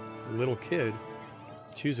 a little kid.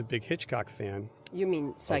 She was a big Hitchcock fan. You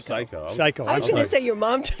mean Psycho? Psycho. Psycho. I was I'm going to sorry. say your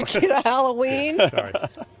mom took you to Halloween. Sorry.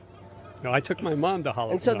 No, I took my mom to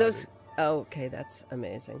Halloween. And so those... Oh, okay, that's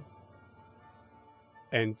amazing.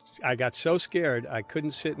 And I got so scared I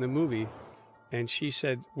couldn't sit in the movie. And she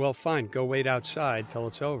said, well, fine, go wait outside till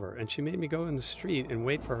it's over. And she made me go in the street and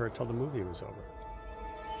wait for her till the movie was over.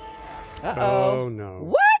 Uh-oh. Oh, no.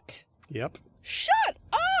 What? Yep. Shut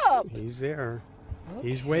up! He's there.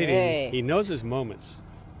 He's Okay. waiting. He knows his moments.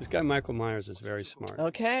 This guy, Michael Myers, is very smart.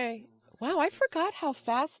 Okay. Wow, I forgot how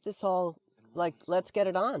fast this all, let's get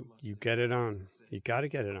it on. You get it on. You got to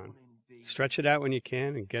get it on. Stretch it out when you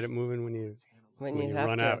can and get it moving when you have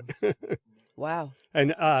run to. out. Wow.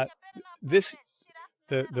 And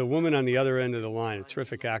the woman on the other end of the line, a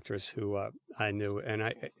terrific actress who I knew, and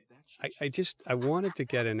I wanted to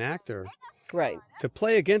get an actor Right. to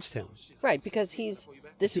play against him. Right, because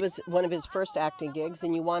this was one of his first acting gigs,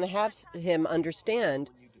 and you want to have him understand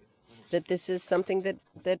that this is something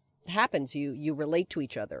that happens. You relate to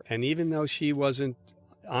each other. And even though she wasn't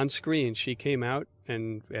on screen, she came out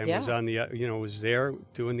and Yeah. was on the was there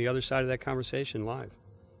doing the other side of that conversation live.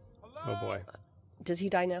 Oh boy. Does he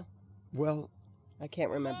die now? Well, I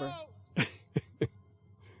can't remember.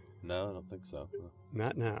 No, I don't think so. No.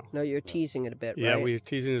 not now. No, you're teasing it a bit, Yeah, right? we're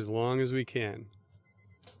teasing as long as we can.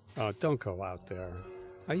 Oh, don't go out there.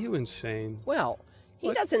 Are you insane? Well, he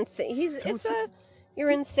What? doesn't think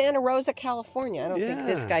you're in Santa Rosa, California. I don't think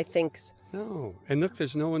this Yeah. guy thinks. No. And look,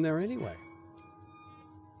 there's no one there anyway.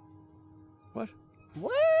 What?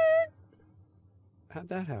 What? How'd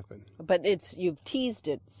that happen? But you've teased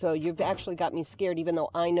it, so you've actually got me scared, even though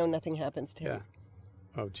I know nothing happens to Yeah. him.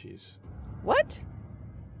 Oh, jeez. What?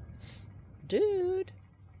 Dude.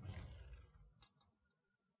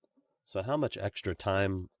 So how much extra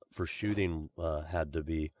time for shooting had to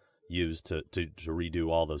be used to redo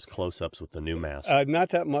all those close-ups with the new mask? Not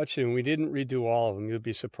that much, and we didn't redo all of them. You'd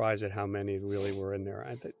be surprised at how many really were in there.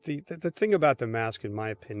 The thing about the mask, in my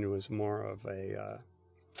opinion, was more of a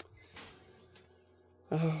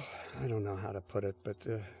Oh, I don't know how to put it, but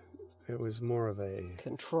it was more of a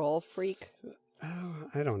Control freak. oh,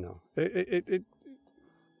 I don't know.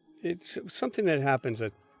 It's something that happens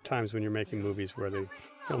at times when you're making movies where the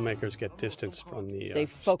filmmakers get distance from the They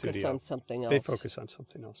focus studio. on something else. They focus on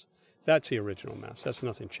something else. That's the original Mask. That's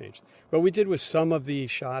nothing changed. What we did with some of the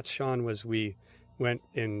shots, Sean, was we went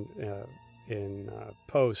in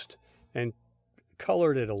post and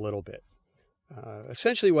colored it a little bit.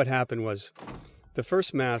 Essentially, what happened was the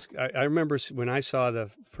first Mask. I remember when I saw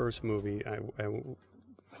the first movie. I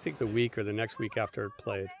think the week or the next week after it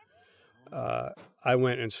played, I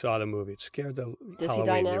went and saw the movie. It scared the Does he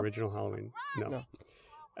die Halloween, the now? original Halloween. No.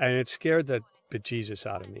 And it scared the bejesus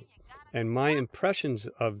out of me. And my impressions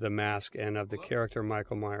of the Mask and of the character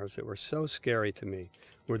Michael Myers that were so scary to me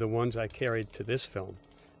were the ones I carried to this film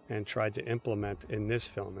and tried to implement in this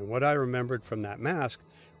film. And what I remembered from that Mask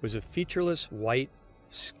was a featureless, white,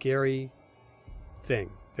 scary thing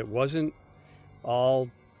that wasn't all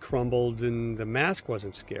crumbled, and the mask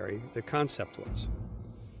wasn't scary. The concept was.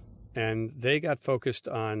 And they got focused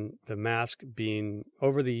on the mask being,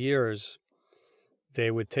 over the years, they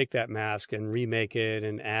would take that mask and remake it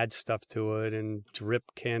and add stuff to it and drip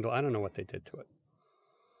candle. I don't know what they did to it.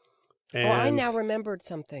 And, I now remembered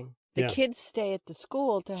something. The Yeah. kids stay at the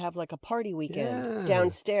school to have like a party weekend Yeah.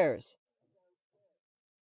 downstairs.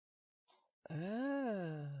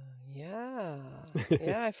 Ah, yeah.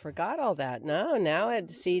 Yeah, I forgot all that. No, now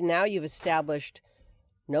you've established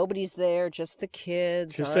nobody's there, just the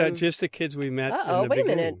kids. just the kids we met. Uh-oh, in the wait a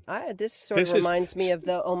beginning. minute. This sort This of is- reminds me of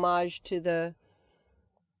the homage to the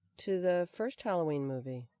first Halloween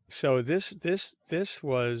movie. So this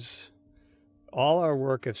was all our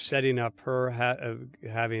work of setting up her of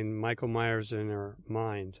having Michael Myers in her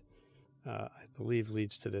mind. I believe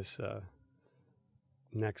leads to this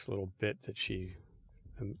next little bit that she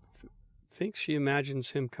thinks she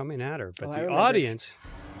imagines him coming at her, but I the remember. audience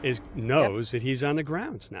knows that he's on the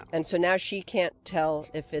grounds now. And so now she can't tell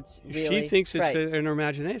if it's really... She thinks it's right. in her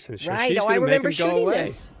imagination. So Right. she's Oh, going I to make remember him go shooting away.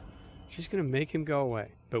 this. She's going to make him go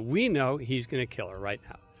away. But we know he's going to kill her right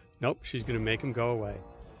now. Nope, she's going to make him go away.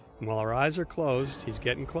 And while her eyes are closed, he's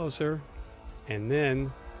getting closer. And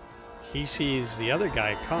then he sees the other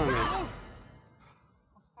guy come. And,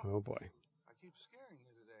 oh, boy. I keep scaring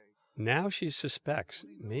you today. Now she suspects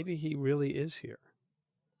maybe he really is here.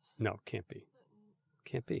 No, can't be.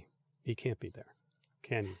 Can't be. He can't be there.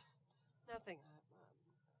 Can he? Nothing.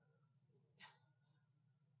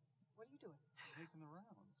 What are you doing? Making the rounds.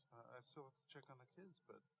 I still have to check on the kids,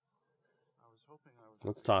 but I was hoping I was...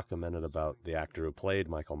 Let's talk a minute about the actor who played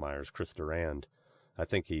Michael Myers, Chris Durand. I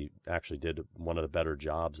think he actually did one of the better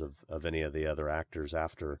jobs of any of the other actors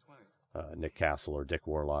after Nick Castle or Dick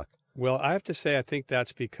Warlock. Well, I have to say, I think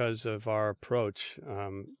that's because of our approach,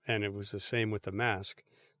 and it was the same with The Mask,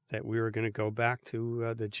 that we were going to go back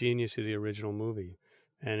to the genius of the original movie.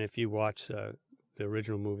 And if you watch the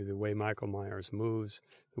original movie, the way Michael Myers moves,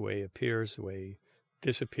 the way he appears, the way he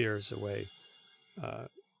disappears, the way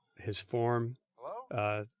his form,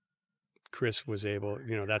 Hello? Chris was able,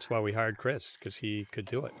 that's why we hired Chris, because he could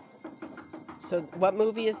do it. So what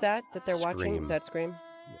movie is that they're watching? Scream. Is that Scream?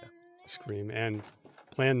 Scream. And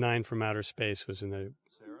Plan 9 from Outer Space was in the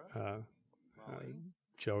Sarah? Molly?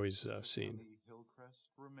 Joey's scene. The Hillcrest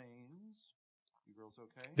remains. You girls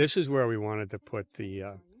okay? This is where we wanted to put the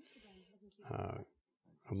a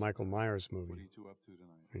Michael Myers What are movie, you two up to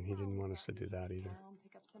tonight? and he didn't want us to do that either.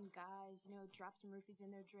 Pick up some guys, drop some roofies in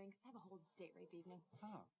their drinks, have a whole date rape evening.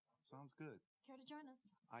 Huh. Sounds good. Care to join us?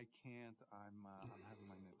 I can't. I'm having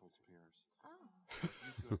my nipples pierced. Oh, You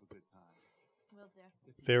two have a good time. will do.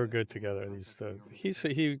 They were good together. He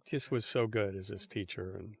just was so good as his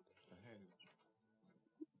teacher, and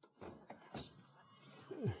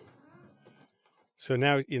so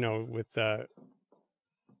now with By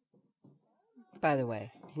the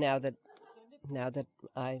way, now that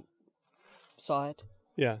I saw it,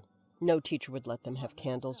 yeah. no teacher would let them have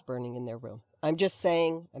candles burning in their room. I'm just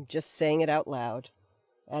saying it out loud.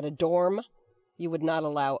 At a dorm, you would not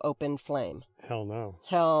allow open flame. Hell no.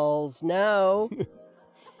 Hells no.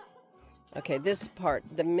 Okay, this part,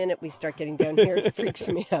 the minute we start getting down here, it freaks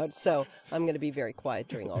me out. So I'm going to be very quiet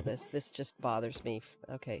during all this. This just bothers me.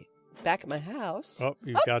 Okay, back at my house. Oh,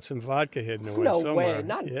 you've got some vodka hidden away No somewhere. way,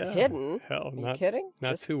 not Yeah. hidden. Hell, Are you not kidding?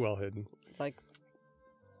 Not Just too well hidden. like,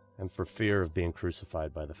 And for fear of being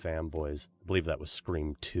crucified by the fanboys, I believe that was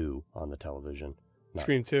Scream 2 on the television. Not-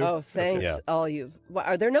 Scream 2. oh, thanks, Yeah. all you.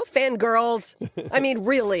 Are there no fangirls? I mean,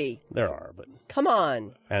 really? There are, but... Come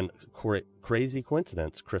on. And crazy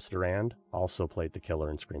coincidence, Chris Durand also played the killer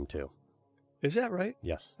in Scream 2. Is that right?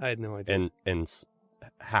 Yes. I had no idea. In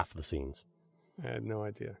half the scenes. I had no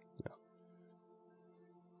idea. No.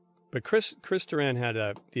 But Chris Duran had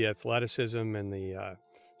the athleticism and the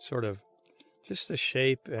sort of just the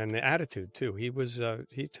shape and the attitude too. He was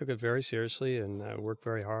he took it very seriously and worked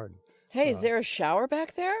very hard. Hey, is there a shower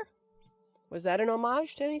back there? Was that an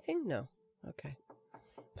homage to anything? No. Okay.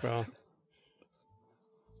 Well,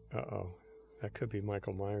 that could be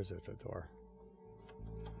Michael Myers at the door.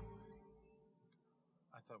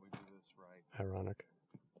 I thought we did this right. Ironic,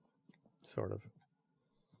 sort of.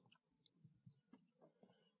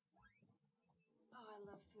 Oh, I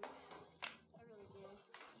love food. I really do.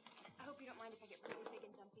 I hope you don't mind if I get really big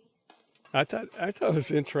and dumpy. I thought it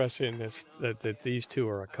was interesting that these two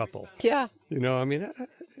are a couple. Yeah. You know, I mean,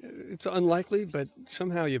 it's unlikely, but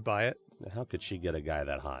somehow you buy it. How could she get a guy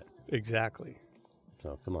that hot? Exactly.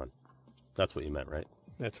 So come on, that's what you meant, right?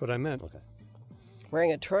 That's what I meant. Okay.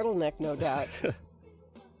 Wearing a turtleneck, no doubt.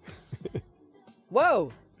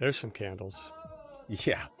 Whoa. There's some candles.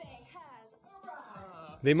 Yeah.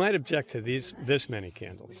 They might object to this many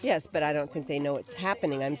candles. Yes, but I don't think they know it's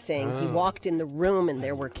happening. I'm saying he Oh. walked in the room and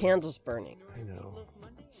there were candles burning. I know.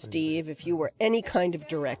 Steve, if you were any kind of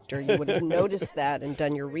director, you would have noticed that and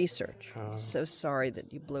done your research. So sorry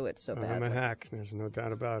that you blew it so I'm badly. a hack. There's no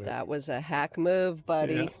doubt about it. That was a hack move,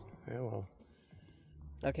 buddy. Yeah, well.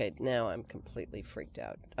 Okay, now I'm completely freaked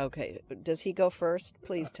out. Okay, does he go first?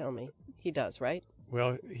 Please tell me. He does, right?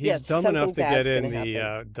 Well, he's Yes, dumb enough something to get bad's in gonna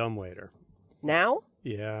the dumbwaiter. Now?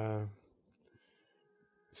 Yeah.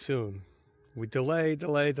 Soon. We delay.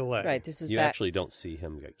 Right, this is You back. actually don't see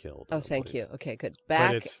him get killed. I Oh, don't thank believe. you. Okay, good.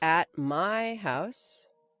 Back it's- at my house.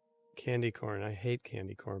 Candy corn. I hate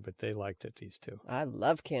candy corn, but they liked it, these two. I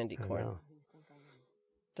love candy I corn. know.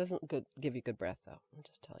 Doesn't give you good breath, though. I'll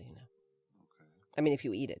just tell you now. Okay. I mean, if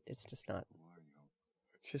you eat it, it's just not.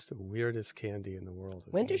 It's just the weirdest candy in the world.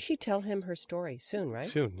 When does she tell him her story? Soon, right?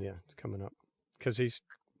 Soon, yeah. It's coming up. Because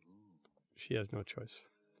she has no choice.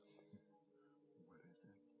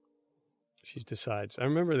 She decides. I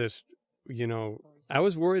remember this, you know, I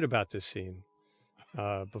was worried about this scene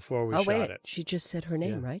before we Oh, shot wait. it. She just said her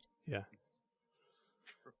name, Yeah. right? Yeah.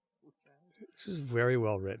 This is very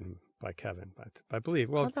well written by Kevin, but I believe.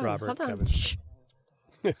 Well, Hold on, Robert, hold on. Kevin. Shh.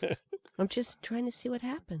 I'm just trying to see what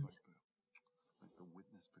happens. Like the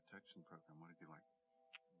witness protection program. What if you like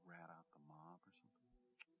rat out the mob or something?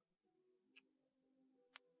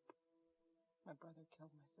 My brother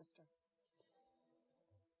killed my sister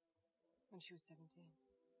when she was 17.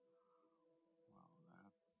 Well,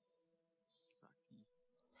 that's sucky.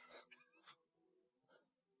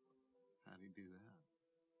 How'd he do that?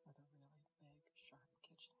 With a really big, sharp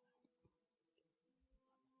kitchen knife.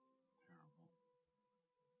 Terrible.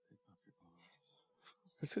 Take off your clothes.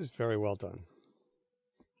 This is very well done.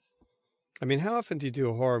 I mean, how often do you do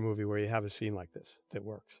a horror movie where you have a scene like this that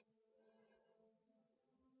works?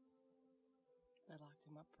 They locked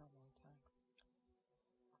him up for a long time.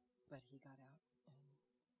 But he got out and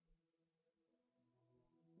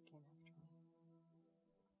he came after me.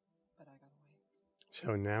 But I got away.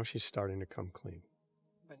 So now she's starting to come clean.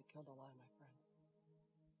 But he killed a lot of my friends.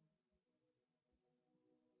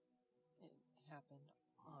 It happened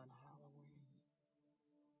on Halloween.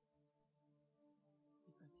 You've heard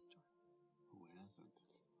the story. Who hasn't?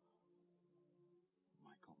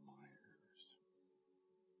 Michael Myers.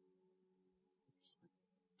 It's like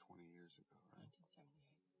 20 years ago, right?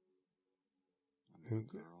 1978. And the And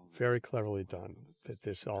girl that- very cleverly done that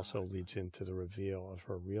this also leads into the reveal of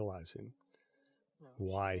her realizing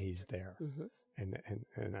why he's there. Mm-hmm.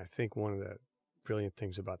 And I think one of the brilliant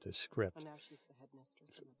things about this script, And now she's the head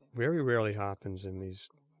mistress in the very rarely happens in these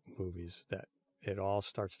movies, that it all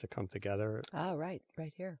starts to come together. Oh, right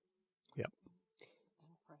here. Yep.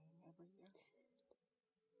 and praying every year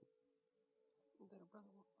that her brother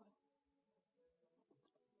won't find.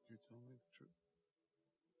 You're telling me the truth.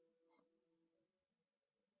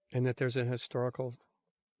 And that there's a historical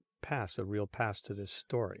past, a real past to this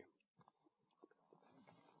story.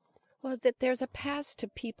 Well, that there's a past to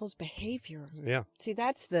people's behavior. Yeah. See,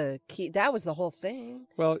 that's the key. That was the whole thing.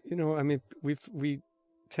 Well, you know, I mean, we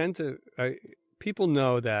tend to, people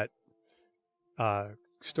know that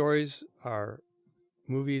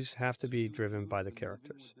movies have to be driven by the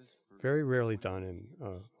characters. Very rarely done in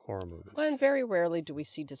horror movies. Well, and very rarely do we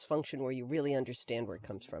see dysfunction where you really understand where it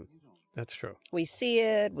comes from. That's true. We see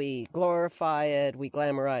it, we glorify it, we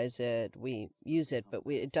glamorize it, we use it, but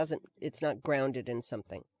it's not grounded in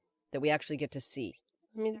something that we actually get to see.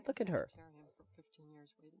 I mean, look at her. Tear him for 15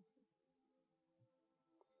 years waiting.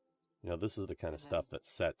 You know, this is the kind of stuff that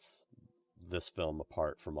sets this film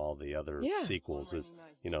apart from all the other Yeah. sequels. Is,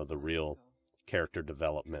 you know, the real character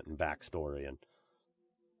development and backstory. And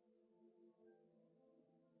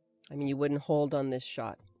I mean, you wouldn't hold on this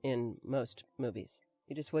shot in most movies.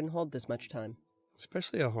 You just wouldn't hold this much time.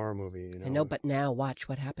 Especially a horror movie, you know. I know, but now watch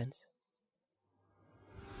what happens.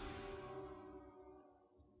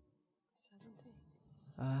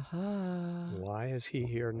 70. Aha. Why is he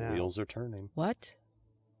here now? Wheels are turning. What?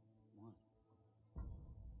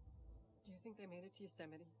 Do you think they made it to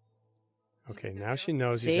Yosemite? Okay, now she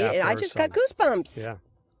knows See, he's after I her just son. got goosebumps. Yeah.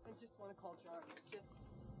 I just want to call John. Just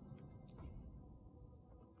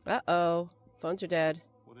Uh-oh. Phones are dead.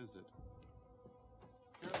 What is it?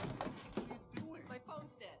 My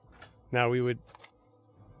phone's dead. Now we would.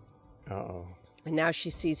 Uh-oh. And now she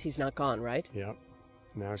sees he's not gone, right? Yep.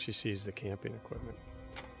 Now she sees the camping equipment.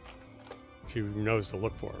 She knows to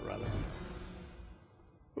look for it, rather.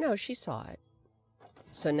 No, she saw it.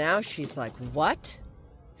 So now she's like, what?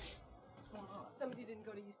 somebody didn't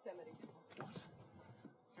go to Yosemite.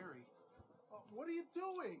 Harry, what are you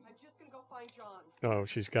doing? I'm just gonna go find John. Oh,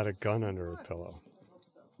 she's got a gun under her pillow. I hope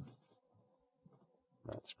so.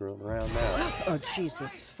 Not screwing around now. Oh,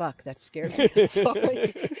 Jesus. Fuck. That scared me.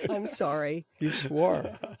 Sorry. I'm sorry. You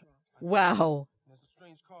swore. Wow.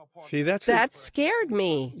 See, that's That scared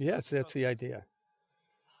me. yes, that's the idea.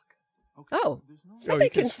 Oh, Oh, somebody you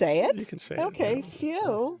can say it. You can say it. Okay,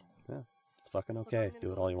 phew. Yeah, it's fucking okay.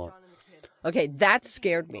 Do it all you want. Okay, that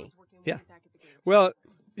scared me. Yeah. Well,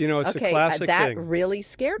 you know, it's a Okay, classic that thing. really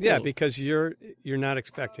scared Yeah, me. because you're not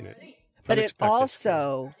expecting it. But it Unexpected.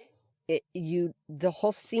 also, the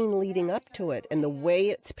whole scene leading up to it and the way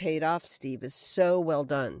it's paid off, Steve, is so well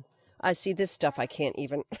done. I see this stuff. I can't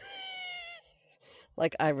even.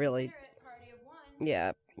 Like I really.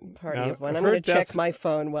 Yeah, party Now, of one. I'm her going to check death- my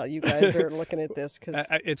phone while you guys are looking at this because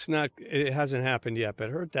It's not. It hasn't happened yet, but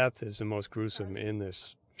her death is the most gruesome in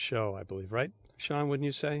this show, I believe. Right, Sean? Wouldn't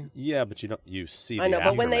you say? Yeah, but you see. I know.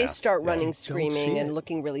 But when they aftermath. start Yeah. running, don't screaming, see and it.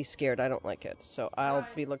 looking really scared, I don't like it. So I'll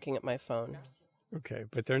be looking at my phone. Okay,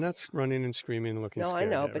 but they're not running and screaming and looking No, I scared.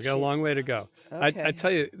 know, yet. but we got a she- long way to go. Okay. I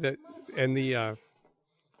tell you that, and the Where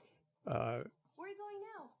are you going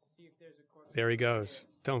now? there he goes.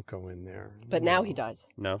 Don't go in there. But now he dies.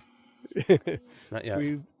 No, not yet.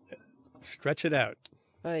 We stretch it out.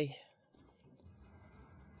 Ay.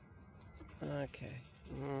 Okay.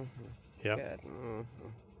 Mm-hmm. Yep. Good.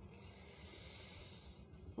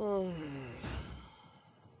 Mm-hmm.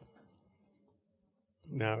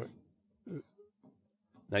 Now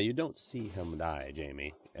Now you don't see him die,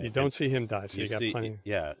 Jamie. you don't see him die, so you got see, plenty.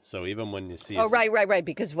 yeah. So even when you see, Oh, his- right.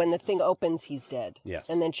 Because when the thing opens, he's dead. Yes.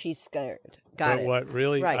 And then she's scared. Got But it. what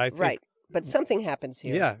really? Right. I think, right. But something happens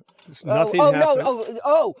here. Yeah. there's Oh, nothing oh happened. no!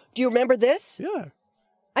 Oh! Do you remember this? Yeah.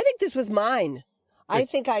 I think this was mine. I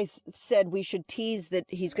think I said we should tease that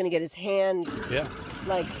he's going to get his hand Yeah.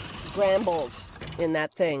 like brambled in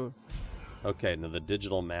that thing. okay, now the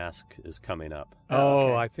digital mask is coming up. Oh,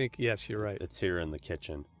 okay. I think yes, you're right. It's here in the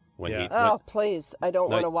kitchen. When Yeah. he, Oh, when- please! I don't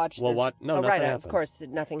No, want to watch well, this. what- no, oh, nothing right. Of happens. course, that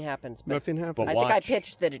nothing happens. But Nothing happened. I think I watch.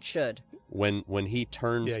 pitched that it should. when he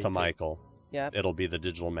turns Yeah, you to did. Michael, Yep. it'll be the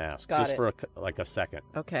digital mask Got just it. for a second.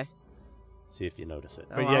 Okay. See if you notice it.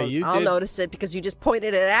 But Oh, yeah, I'll, you I'll did- notice it because you just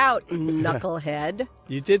pointed it out, knucklehead.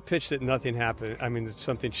 You did pitch that nothing happened. I mean, that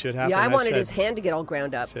something should happen. Yeah, I wanted said, his hand to get all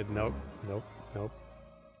ground up. said nope, nope, nope.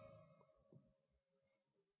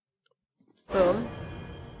 Boom.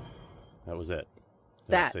 That was it.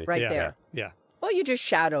 That See? right yeah, there. Yeah, Well, you just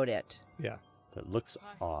shadowed it. yeah, It looks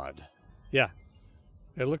odd. yeah.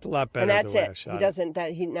 It looked a lot better And that's the way I it. shot He doesn't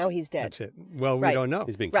that he now he's dead. That's it. Well, we Right. don't know.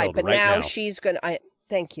 He's being Right, killed but right now, now. she's going to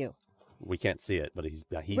thank you. We can't see it, but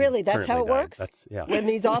he Really, that's how currently it died. works? That's yeah. When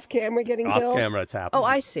he's off camera getting Off killed. camera, it's happening. Oh,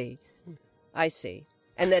 I see.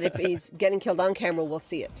 And that if he's getting killed on camera, we'll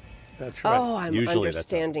see it. That's right. Oh, I'm Usually that's how it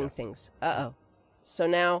understanding happens. things. Uh-oh. So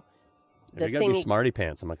now the you gotta thing be smarty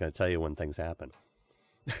pants. I'm not gonna tell you when things happen.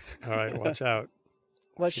 All right, watch out.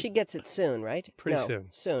 Well, she gets it soon, right? Pretty No, soon.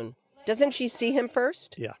 Soon. Doesn't she see him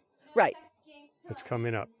first? Yeah, Right. it's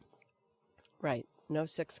coming up. Right. No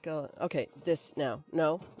sex skill. Okay, this now.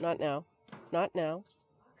 No, not now. Not now.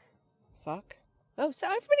 Fuck. Oh, so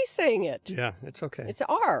everybody's saying it. Yeah, it's okay. It's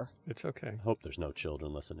R, It's okay. I hope there's no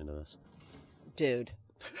children listening to this. dude.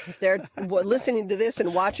 If they're listening to this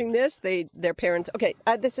and watching this, their parents. Okay,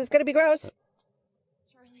 this is gonna be gross.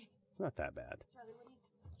 Charlie. It's not that bad. Charlie, what are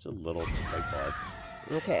you... It's a little like bug.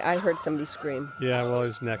 Okay, I heard somebody scream. Yeah, well,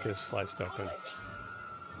 his neck is sliced open.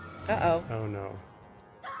 Uh Oh no.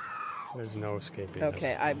 There's no escaping oh.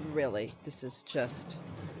 Okay, this. this is just.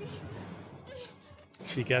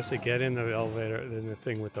 She gets to get in the elevator, in the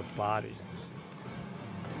thing with the body.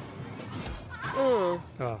 Mm.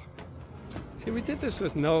 Oh. See, we did this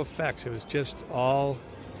with no effects. It was just all,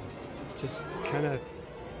 just kind of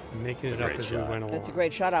making It's a it up great as we shot. went along. That's a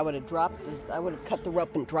great shot. I would have cut the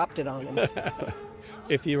rope and dropped it on him.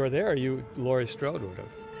 If you were there, Laurie Strode would have.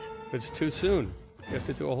 But it's too soon. You have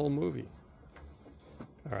to do a whole movie.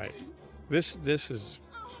 All right. This is,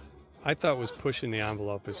 I thought was pushing the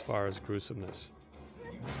envelope as far as gruesomeness.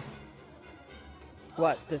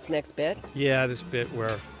 What, this next bit? Yeah, this bit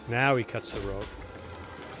where now he cuts the rope.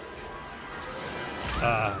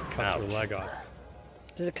 Cuts her Ouch. leg off.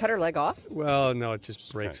 Does it cut her leg off? Well, no, it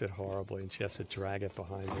just breaks it horribly, and she has to drag it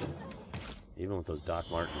behind her. Even with those Doc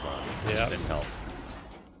Martens on, Yeah. it didn't help.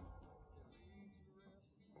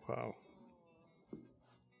 Wow.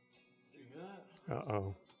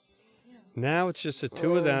 Uh-oh. Now it's just the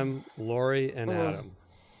two of them, Lori and Adam.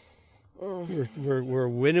 We're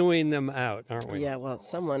winnowing them out, aren't we? Yeah, well,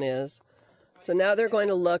 someone is. So now they're going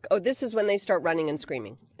to look. Oh, this is when they start running and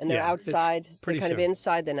screaming. And they're Yeah, it's outside. They're pretty kind of soon.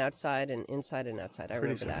 inside, then outside, and inside and outside. I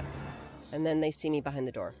Pretty remember soon. that. And then they see me behind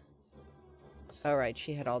the door. All right,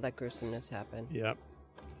 she had all that gruesomeness happen. Yep.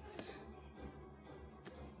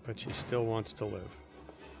 But she still wants to live.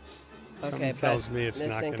 Okay, Something but tells me it's this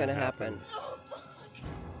not ain't going to gonna happen.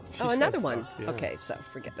 She Oh, said another one. fuck, yeah. Okay, so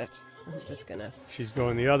forget it. I'm just going to... She's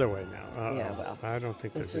going the other way now. Uh-oh. Yeah, well, I don't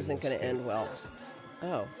think This there's isn't going to escape. end well.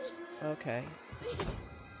 Oh, okay.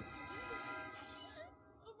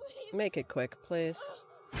 Make it quick, please.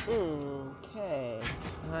 Okay.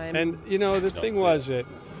 And, you know, the thing see was that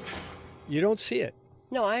you don't see it.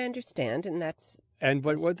 No, I understand, and that's...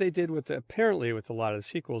 But what they did apparently with a lot of the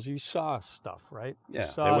sequels, you saw stuff, right? You Yeah,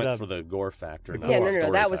 they saw went for the gore factor. not Yeah, the no,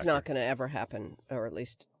 story that was factor. not going to ever happen, or at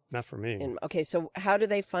least... Not for me. Okay, so how do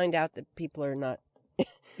they find out that people are not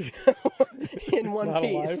in one Not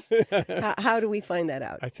piece? alive. How do we find that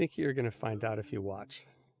out? I think you're going to find out if you watch.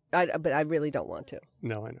 But I really don't want to.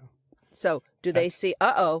 No, I know. So do they see...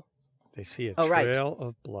 Uh-oh. They see a Oh, right. trail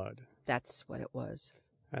of blood. That's what it was.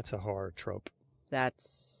 That's a horror trope.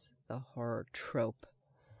 That's the horror trope.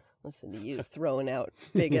 Listen to you throwing out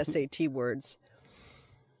big SAT words.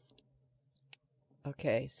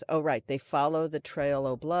 Okay, so right, they follow the trail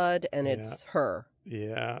of blood, and it's her.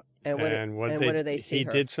 Yeah. And what do they see He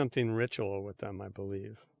her? did something ritual with them, I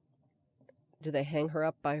believe. Do they hang her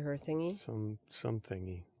up by her thingy? Some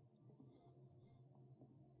thingy.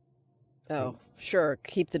 Oh, sure.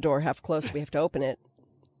 Keep the door half closed. We have to open it.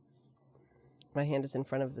 My hand is in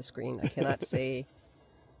front of the screen. I cannot see.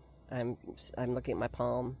 I'm looking at my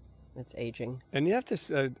palm. It's aging. And you have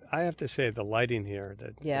to. I have to say the lighting here.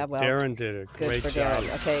 Yeah, well, Darren did a Good great for job.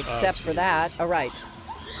 Darren. Okay, except for that. All right.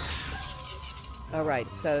 All right.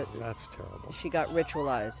 So That's terrible. she got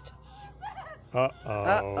ritualized.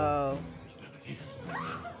 Uh-oh.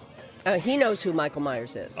 He knows who Michael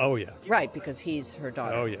Myers is. Oh yeah. Right, because he's her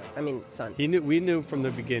daughter. Oh, yeah. I mean, son. He knew. We knew from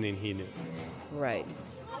the beginning. He knew. Right.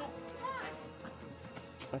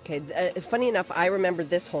 Okay. Funny enough, I remember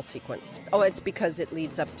this whole sequence. Oh, it's because it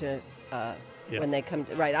leads up to when they come.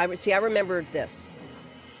 Right. I remembered this.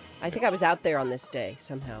 I think I was out there on this day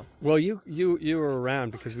somehow. Well, you were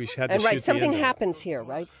around because we had to And shoot right, something the end of it. happens here,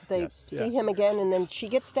 right? They Yes. see Yeah. him again, and then she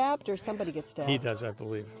gets stabbed, or somebody gets stabbed. He does, I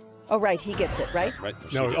believe. Oh, right. He gets it, right? Right?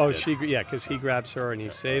 No, gets oh, hit. because he grabs her and he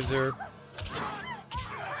saves her.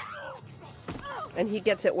 And he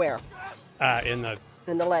gets it where? In the,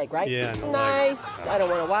 In the leg, right? Yeah, in the leg. Nice. I don't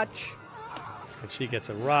want to watch. and she gets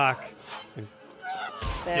a rock. And,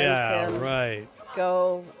 Bangs yeah, him. right.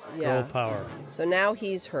 Go. Yeah. Girl power. So now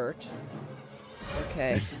he's hurt.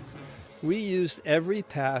 Okay. We used every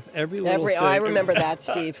path, every little thing. I remember that,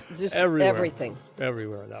 Steve. Just Everywhere. everything.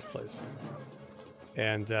 Everywhere, that place.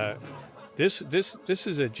 And this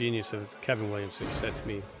is a genius of Kevin Williamson. He said to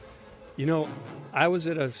me, you know,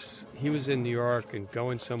 he was in New York and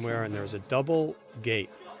going somewhere, and there was a double gate.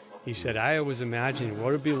 He said, I always imagined what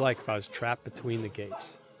it would be like if I was trapped between the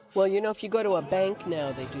gates. Well, you know, if you go to a bank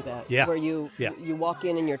now, they do that. Yeah. Where you walk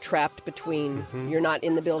in and you're trapped between, you're not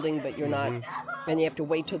in the building, but you're not, and you have to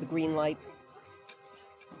wait till the green light.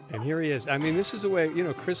 And here he is. I mean, this is the way, you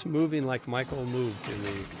know, Chris moving like Michael moved in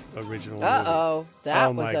the original movie. Uh-oh. That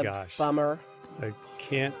Oh, was my a gosh. bummer. I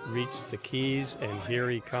can't reach the keys, and here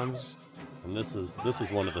he comes. And this is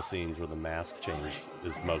one of the scenes where the mask change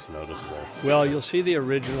is most noticeable. Well, you'll see the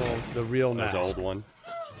original, the real There's mask. the old one,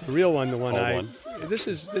 The real one, the one Old I. one. This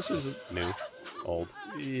is new, old.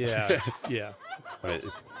 yeah, yeah,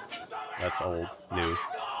 That's old, new,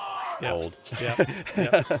 yeah. old. Yeah,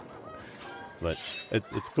 yeah. But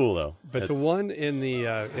it's cool though. But the one in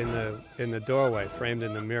the doorway, framed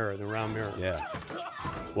in the mirror, the round mirror. Yeah.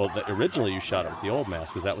 Well, originally you shot it with the old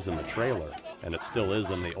mask because that was in the trailer, and it still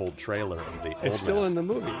is in the old trailer of the old mask. It's still in the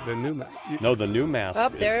movie, the new mask. No, the new mask.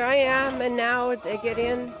 Up there I am, and now they get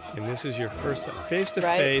in. And this is your first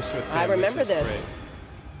face-to-face with him. I remember this.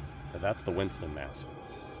 That's the Winston mask.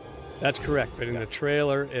 That's correct, but in the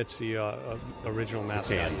trailer, it's the original mask.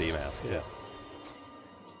 K&D mask, yeah.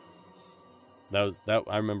 That.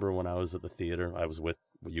 I remember when I was at the theater. I was with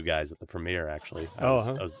you guys at the premiere, actually.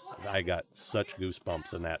 I got such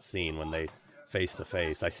goosebumps in that scene when they face to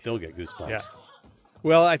face. I still get goosebumps. Yeah.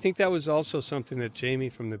 Well, I think that was also something that Jamie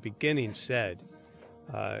from the beginning said.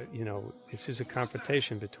 This is a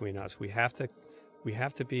confrontation between us. We have to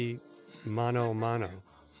be mano a mano.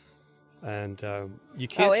 And you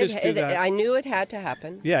can't just do that. I knew it had to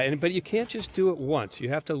happen. Yeah, but you can't just do it once. You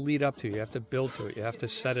have to lead up to it. You have to build to it. You have to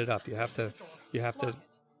set it up. You have to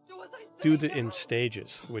do it in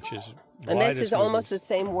stages, which is and this is almost the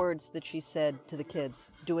same words that she said to the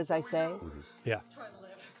kids. Do as I say. Yeah.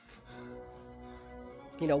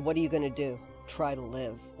 What are you going to do? Try to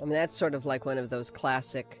live. I mean, that's sort of like one of those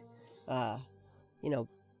classic, horror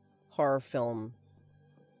film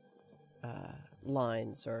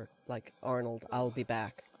lines, or like Arnold, I'll be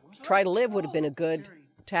back. Try to live would have been a good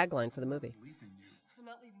tagline for the movie. I'm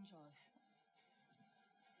not leaving John.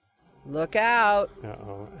 Look out.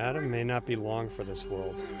 Uh-oh. Adam may not be long for this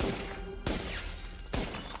world.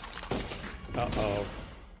 Uh-oh.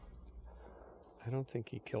 I don't think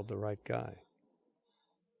he killed the right guy.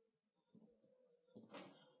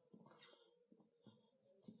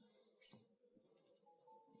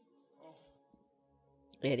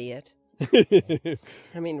 Idiot.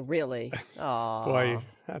 I mean, really. Aww. Boy,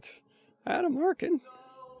 that's Adam Arkin.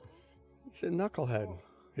 He's a knucklehead.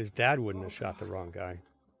 His dad wouldn't have shot the wrong guy.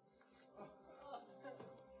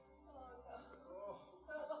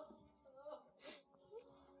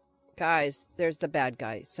 Guys, there's the bad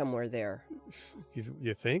guy somewhere there.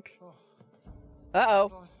 You think?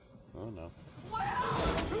 Uh-oh. Oh, no.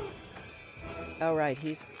 Oh, right.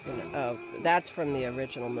 That's from the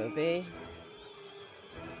original movie.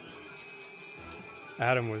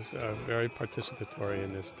 Adam was very participatory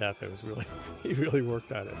in this death. It was he really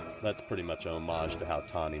worked at it. That's pretty much an homage to how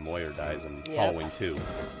Tawny Moyer dies in Halloween 2.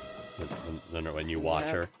 When you watch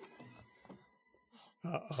her.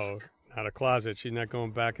 Uh-oh. Not a closet. She's not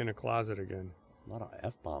going back in a closet again. A lot of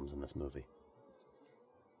F-bombs in this movie.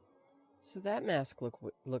 So that mask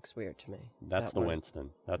looks weird to me. That's the one. Winston.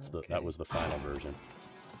 That was the final version.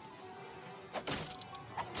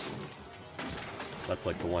 That's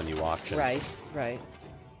like the one you auction. Right.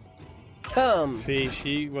 Boom. See,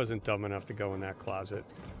 she wasn't dumb enough to go in that closet.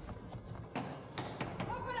 Open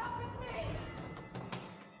up, it's me!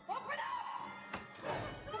 Open up!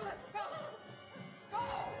 Go!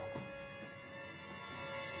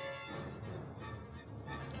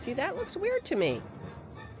 See, that looks weird to me.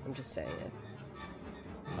 I'm just saying it.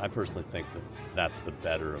 I personally think that's the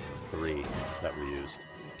better of the three that we used.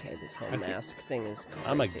 Okay, this whole mask thing is crazy.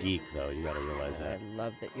 I'm a geek, though. You got to realize that. I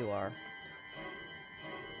love that you are.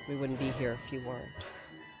 We wouldn't be here if you weren't.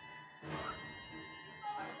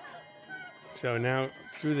 So now,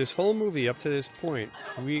 through this whole movie up to this point,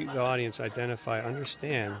 we, the audience,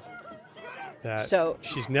 understand that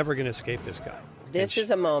she's never going to escape this guy. This is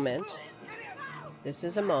a moment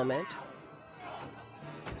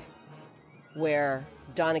where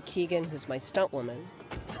Donna Keegan, who's my stunt woman,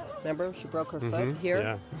 remember she broke her foot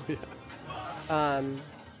here? Yeah.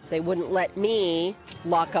 They wouldn't let me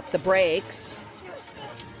lock up the brakes,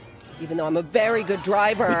 even though I'm a very good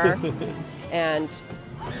driver. And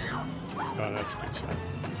oh, that's a good shot.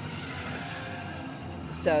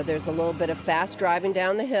 So there's a little bit of fast driving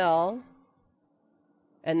down the hill.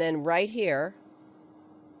 And then right here,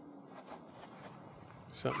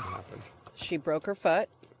 something happened. She broke her foot.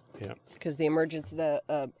 Yeah. Because the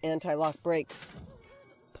anti-lock brakes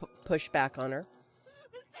pushed back on her.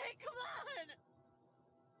 Mistake, come on!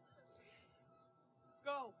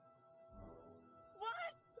 Go.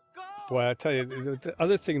 What? Go! Boy, I tell you, the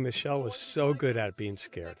other thing Michelle was so good at being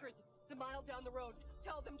scared. It's a mile down the road.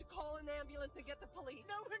 Tell them to call an ambulance and get the police.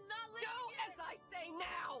 No, we're not leaving Do as I say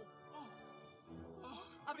now!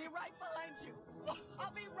 I'll be right behind you.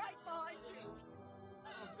 I'll be right behind you.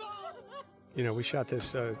 Go! We shot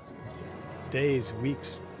this days,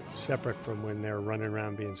 weeks separate from when they're running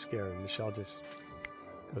around being scared. Michelle just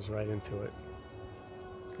goes right into it.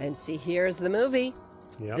 And see, here's the movie.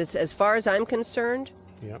 Yep. This, as far as I'm concerned,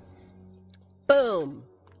 Yep. boom.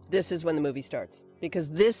 This is when the movie starts. Because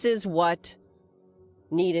this is what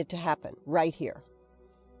needed to happen right here.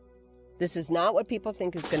 This is not what people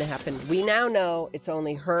think is going to happen. We now know it's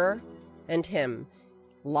only her and him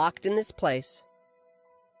locked in this place.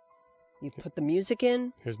 You put the music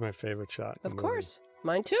in. Here's my favorite shot. Of course.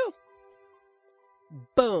 Mine too.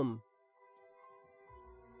 Boom.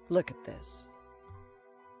 Look at this.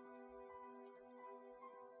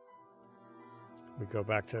 We go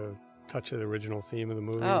back to touch of the original theme of the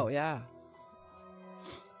movie. Oh, yeah.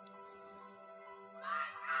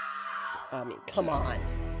 I mean, come on.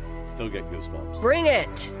 Still get goosebumps. Bring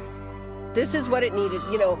it. This is what it needed.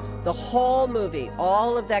 You know, the whole movie,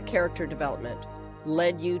 all of that character development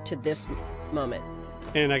led you to this moment.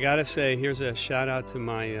 And I got to say, here's a shout out to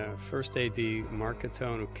my first AD, Mark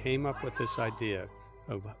Catone, who came up with this idea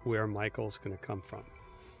of where Michael's going to come from.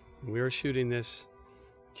 When we were shooting this,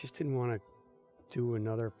 just didn't want to do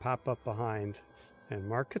another pop-up behind. And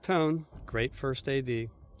Mark Catone, great first AD,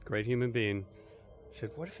 great human being,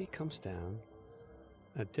 said, what if he comes down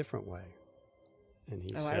a different way? And he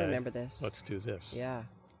said, I remember this. Let's do this. Yeah.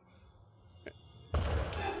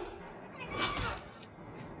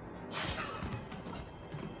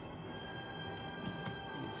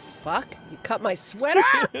 Fuck, you cut my sweater.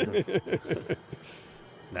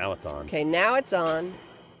 Now it's on. Okay, now it's on.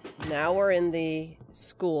 Now we're in the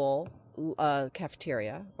school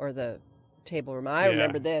cafeteria or the table room. I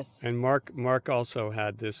remember this. And Mark also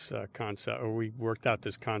had this concept, or we worked out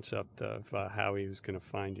this concept of how he was going to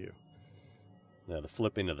find you. Yeah, the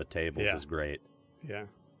flipping of the tables is great. Yeah.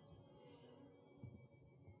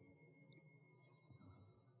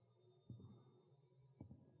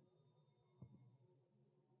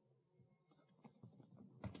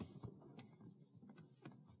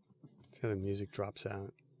 So the music drops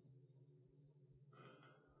out.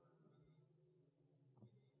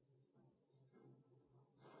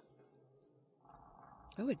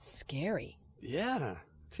 Oh, it's scary. Yeah.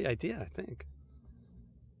 It's the idea, I think.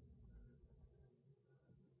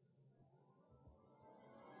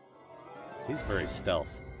 He's very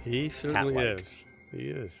stealth. He certainly Cat-like. is. He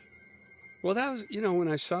is. Well, that was, when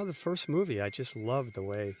I saw the first movie, I just loved the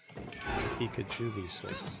way he could do these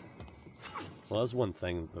things. Well, that was one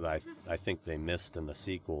thing that I think they missed in the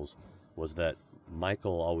sequels was that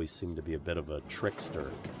Michael always seemed to be a bit of a trickster,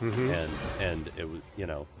 and it was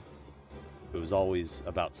it was always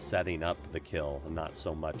about setting up the kill and not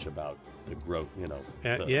so much about the growth.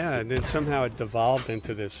 And then somehow it devolved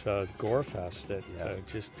into this gore fest that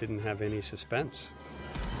just didn't have any suspense.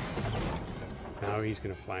 Now he's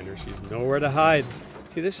going to find her. She's nowhere to hide.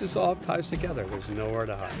 See, this is all ties together. There's nowhere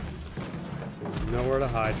to hide. There's nowhere to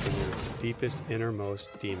hide from your deepest, innermost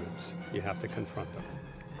demons. You have to confront them.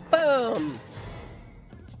 Boom!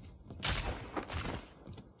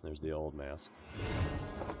 There's the old mask.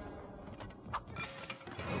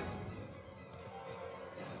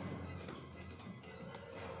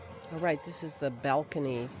 All right, this is the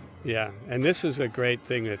balcony. Yeah, and this was a great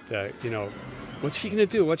thing that, what's she going to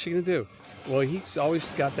do? What's she going to do? Well, he's always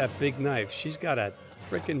got that big knife. She's got a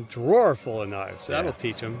freaking drawer full of knives. That'll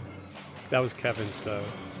teach him. That was Kevin's. So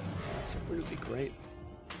wouldn't it be great?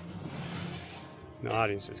 And the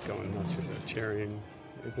audience is going nuts with the cheering.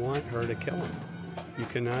 They want her to kill him. You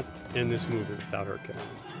cannot end this movie without her killing him.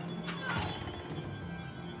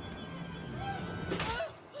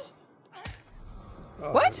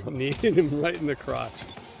 Oh, What? Kneeing him right in the crotch.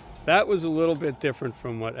 That was a little bit different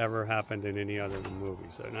from whatever happened in any other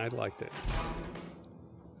movies, and I liked it.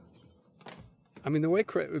 I mean, the way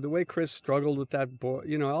Chris struggled with that boy,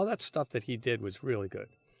 all that stuff that he did was really good.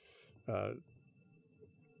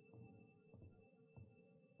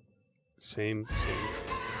 Same.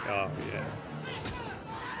 Oh, yeah.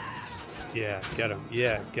 Yeah, get him.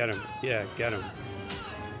 Yeah, get him. Yeah, get him.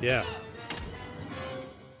 Yeah.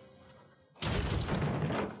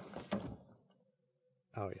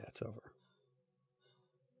 Oh, yeah, it's over.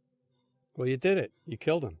 Well, you did it. You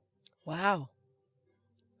killed him. Wow.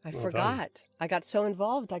 I Well forgot. done. I got so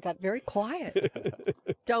involved. I got very quiet.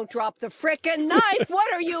 Don't drop the frickin' knife.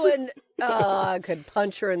 What are you in? Oh, I could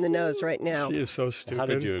punch her in the nose right now. She is so stupid. How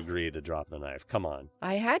did you agree to drop the knife? Come on.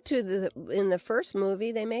 I had to. In the first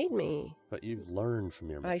movie, they made me. But you've learned from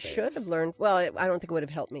your I mistakes. should have learned. Well, I don't think it would have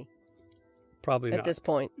helped me Probably at not. this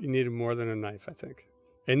point. You needed more than a knife, I think.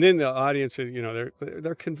 And then the audience,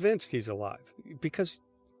 they're convinced he's alive because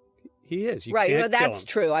he is. You Right. can't No, that's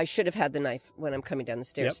kill him. true. I should have had the knife when I'm coming down the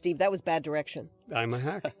stairs. Yep. Steve, that was bad direction. I'm a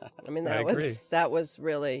hack. I mean, I agree. that was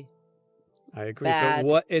really. I agree. Bad.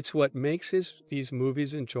 But what makes these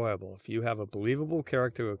movies enjoyable. If you have a believable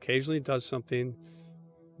character who occasionally does something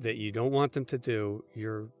that you don't want them to do,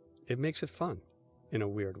 it makes it fun in a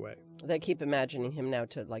weird way. They keep imagining him now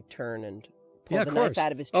to turn and pull Yeah, the of knife course.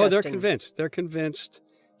 out of his chest. Oh, they're and- convinced. They're convinced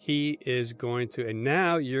he is going to, and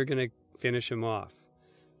now you're going to finish him off.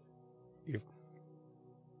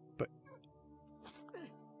 But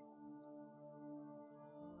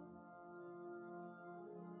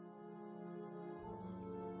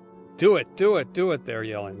do it, do it, do it. They're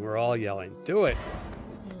yelling. We're all yelling. Do it.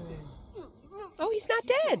 Oh, he's not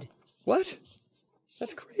dead. What?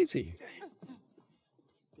 That's crazy.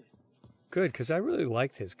 Good, because I really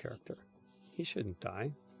liked his character. He shouldn't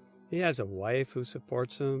die. He has a wife who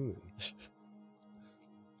supports him.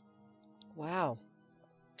 Wow.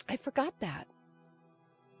 I forgot that.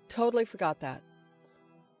 Totally forgot that.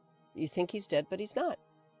 You think he's dead, but he's not.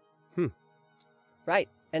 Right.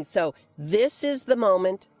 And so this is the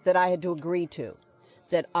moment that I had to agree to,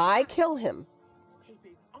 that I kill him.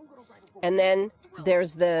 And then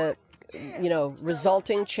there's the,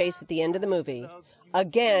 resulting chase at the end of the movie.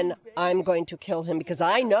 Again, I'm going to kill him because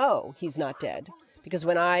I know he's not dead. Because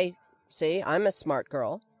when I'm a smart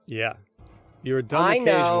girl. Yeah. You're dumb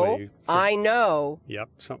occasionally. I know. Yep,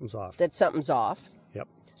 something's off. That something's off. Yep.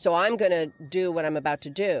 So I'm going to do what I'm about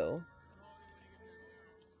to do.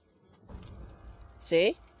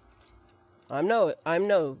 See?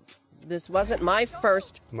 This wasn't my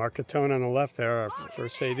first. Marcatone on the left there, our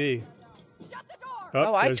first AD.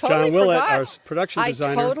 Oh, I there's totally John Willett, forgot. our production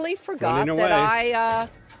designer. I totally forgot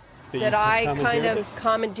that I kind of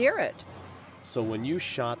commandeer it. So when you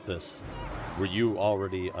shot this, were you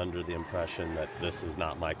already under the impression that this is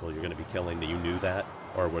not Michael you're going to be killing? That you knew that,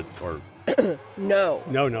 or No.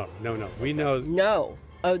 No. We know. No.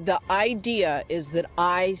 The idea is that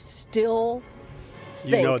I still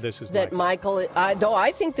think this is that Michael. Though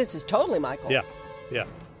I think this is totally Michael. Yeah.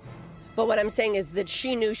 But what I'm saying is that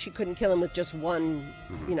she knew she couldn't kill him with just one,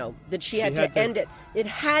 that she had to end it. It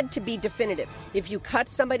had to be definitive. If you cut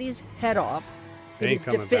somebody's head off, it is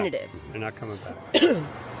definitive. Back. They're not coming back.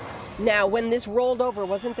 Now, when this rolled over,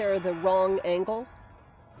 wasn't there the wrong angle?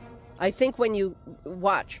 I think when you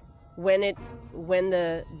watch, I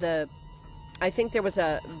think there was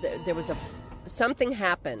something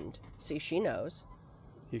happened. See, she knows.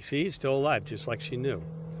 You see, he's still alive, just like she knew.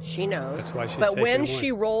 She knows. That's why she's But taking when him she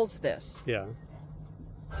away. rolls this,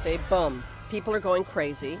 say, boom, people are going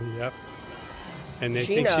crazy. Yep. And they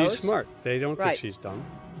She think knows. she's smart. They don't Right. think she's dumb.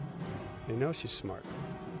 They know she's smart.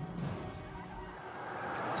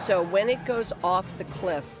 So when it goes off the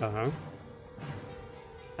cliff, Uh-huh.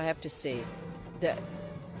 I have to see.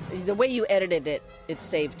 The way you edited it, it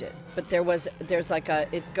saved it. But there's like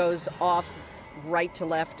it goes off right to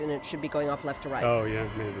left, and it should be going off left to right. Oh, yeah,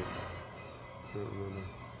 maybe. I don't remember.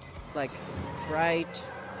 Like, right.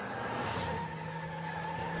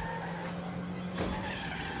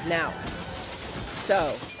 Now.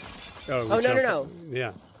 So. Oh, no.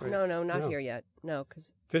 Yeah. Right. No, not here yet. No,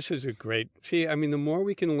 because. This is a great. See, I mean, the more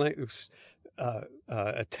we can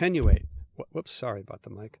attenuate. Whoops, sorry about the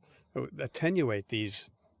mic. Attenuate these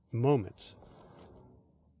moments,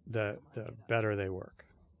 the better they work.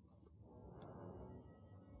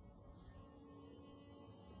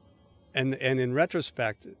 And in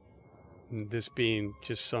retrospect, this being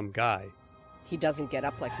just some guy. He doesn't get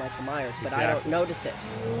up like Michael Myers, but Exactly. I don't notice it.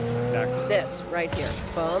 Exactly. This right here.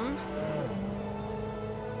 Boom.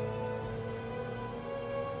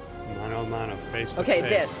 Mano a mano, face to Okay, face.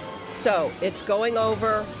 this. So it's going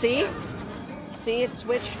over. See? See, it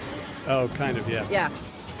switched? Oh, kind of, yeah. Yeah.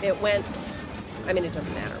 It went. I mean, it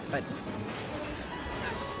doesn't matter, but.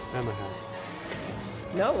 Omaha.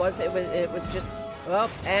 No, it was just. Oh,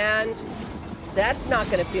 and that's not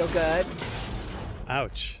going to feel good.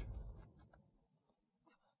 Ouch.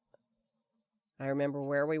 I remember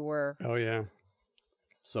where we were. Oh, yeah.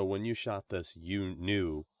 So when you shot this, you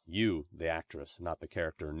knew, the actress, not the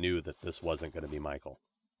character, knew that this wasn't going to be Michael.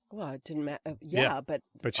 Well, it didn't matter. Yeah, but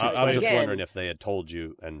she I was just again- wondering if they had told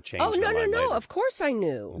you and changed Oh, their mind no. later. Of course I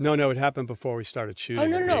knew. No, it happened before we started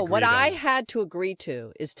shooting. Oh, no. We What agreed on I it. had to agree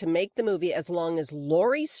to is to make the movie as long as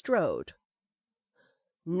Laurie Strode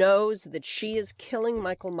knows that she is killing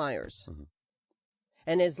Michael Myers. Mhm.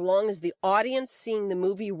 And as long as the audience seeing the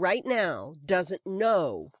movie right now doesn't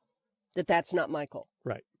know that that's not Michael.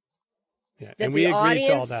 Right. Yeah. That And we the agreed to all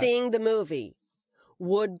audience that. seeing the movie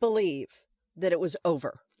would believe that it was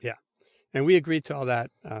over. Yeah. And we agreed to all that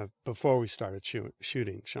before we started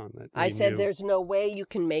shooting, Sean. That I we said knew. there's no way you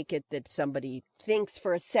can make it that somebody thinks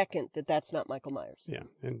for a second that that's not Michael Myers. Yeah.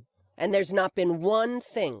 And there's not been one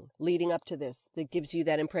thing leading up to this that gives you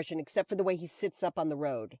that impression, except for the way he sits up on the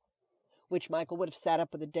road, which Michael would have sat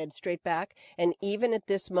up with a dead straight back. And even at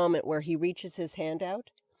this moment where he reaches his hand out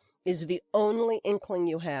is the only inkling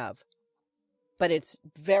you have. But it's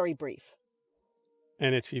very brief.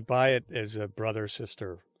 And you buy it as a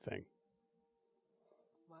brother-sister thing.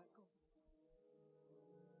 What?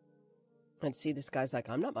 And see, this guy's like,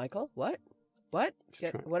 I'm not Michael. What? What? He's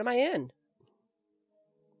trying- What am I in?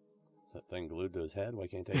 Is that thing glued to his head? Why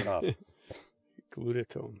can't he take it off? Glued it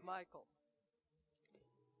to him. Michael.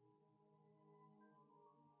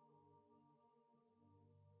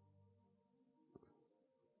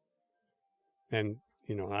 And,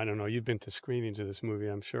 you know, I don't know. You've been to screenings of this movie,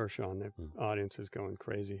 I'm sure, Sean. The audience is going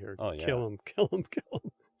crazy here. Oh, yeah. Kill him, kill him, kill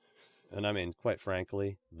him. And I mean, quite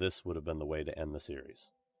frankly, this would have been the way to end the series.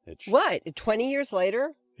 What? 20 years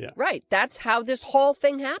later? Yeah. Right. That's how this whole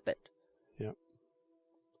thing happened. Yep.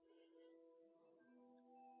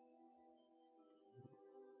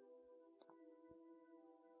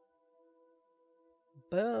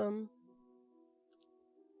 Boom.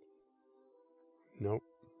 Nope.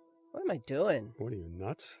 What am I doing? What are you,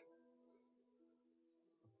 nuts?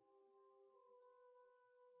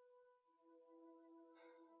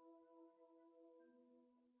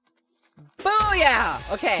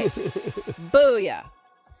 Booyah! Okay. Booyah.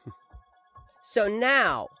 So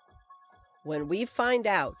now, when we find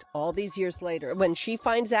out all these years later, when she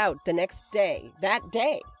finds out the next day, that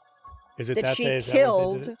day, Is it that that she day? Is that when they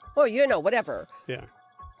killed, did it? well, you know, whatever. Yeah.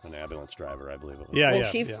 An ambulance driver, I believe it was. Yeah, When yeah,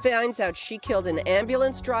 she yeah. finds out she killed an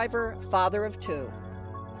ambulance driver, father of two,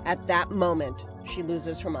 at that moment, she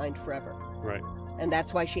loses her mind forever. Right. And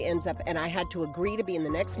that's why she ends up, and I had to agree to be in the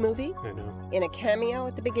next movie, I know. in a cameo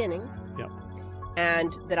at the beginning, Yep.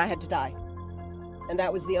 and that I had to die. And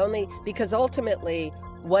that was the only, because ultimately,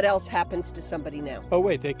 what else happens to somebody now? Oh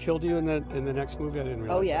wait, they killed you in the next movie? I didn't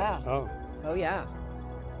realize. Oh, yeah. That. Oh. Oh, yeah.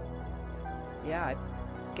 Yeah, I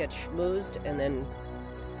get schmoozed and then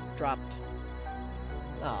dropped.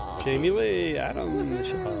 Aw. Jamie Lee, Adam, Woohoo.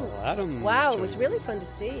 Michelle, Adam. Wow, it was Jamie. really fun to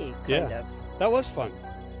see, kind Yeah. of. That was fun.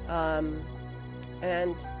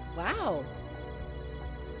 And wow.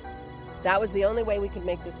 That was the only way we could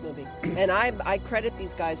make this movie. And I credit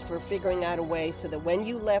these guys for figuring out a way so that when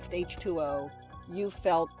you left H2O, you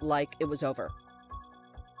felt like it was over.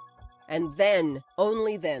 And then,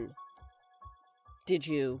 only then, did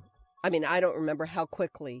you, I mean, I don't remember how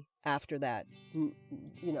quickly after that, you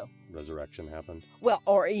know. Resurrection happened. Well,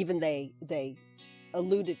 or even they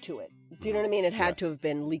alluded to it. Do you know what I mean? It had to have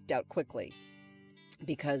been leaked out quickly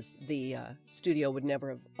because the studio would never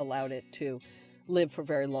have allowed it to live for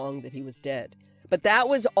very long that he was dead. But that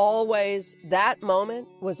was always, that moment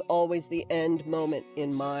was always the end moment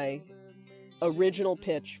in my original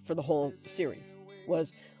pitch for the whole series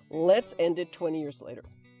was, let's end it 20 years later.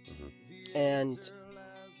 Mm-hmm.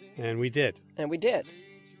 And we did. And we did.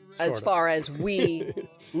 Sort as of. far as we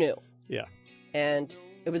knew. Yeah. And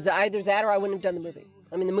it was either that or I wouldn't have done the movie.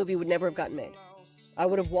 I mean, the movie would never have gotten made. I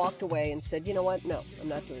would have walked away and said, you know what? No, I'm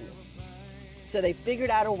not doing this. So they figured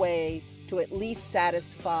out a way to at least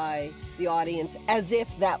satisfy the audience as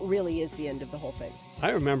if that really is the end of the whole thing. I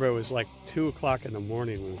remember it was like 2:00 in the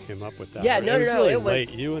morning when we came up with that. Yeah, It no, was no, really it was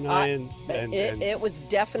late. You and I and it was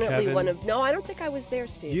definitely Kevin. one of. No, I don't think I was there,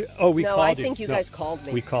 Steve. we no, called I you. think you No, guys called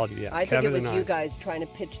me. We called you. Yeah, I think Kevin it was and you I. guys trying to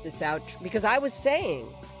pitch this out because I was saying,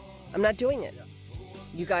 I'm not doing it.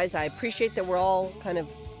 You guys, I appreciate that we're all kind of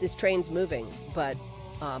this train's moving, but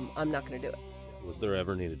I'm not going to do it. Was there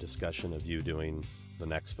ever any discussion of you doing the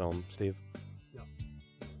next film, Steve?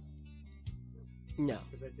 No.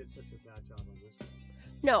 Because I did such a bad job on this one.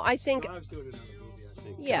 No, I think. I was doing another movie, I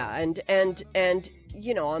think. Yeah, and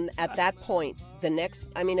you know, at that point, the next.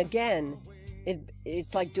 I mean, again,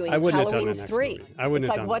 it's like doing I wouldn't have done Halloween the next 3. movie. I wouldn't It's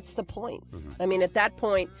have like, done what's the point? I mean, at that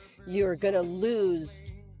point, you're going to lose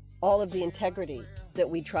all of the integrity that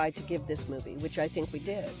we tried to give this movie, which I think we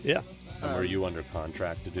did. Yeah. And were you under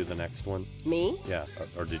contract to do the next one? Me? Yeah.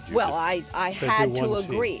 Or did you? Well, just- I To had do to one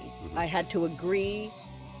scene. agree. I had to agree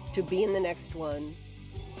to be in the next one,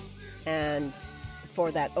 and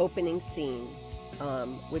for that opening scene,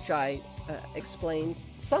 which I explained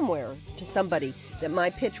somewhere to somebody, that my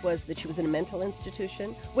pitch was that she was in a mental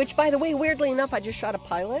institution, which, by the way, weirdly enough, I just shot a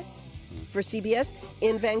pilot for CBS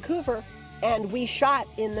in Vancouver, and we shot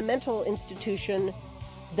in the mental institution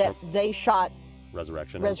that they shot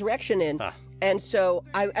Resurrection in. Ah. And so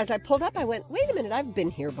as I pulled up, I went, wait a minute, I've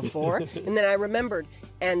been here before. And then I remembered.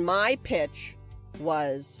 And my pitch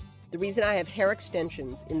was, the reason I have hair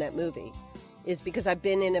extensions in that movie is because I've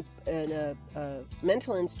been in a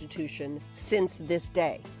mental institution since this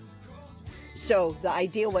day. So the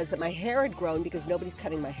idea was that my hair had grown because nobody's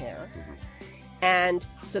cutting my hair. And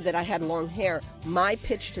so that I had long hair. My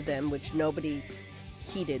pitch to them, which nobody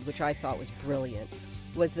heeded, which I thought was brilliant,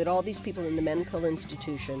 was that all these people in the mental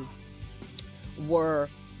institution were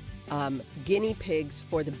guinea pigs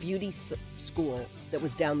for the beauty school that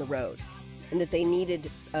was down the road. and that they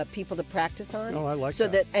needed people to practice on. Oh, I like so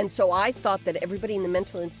that. And so I thought that everybody in the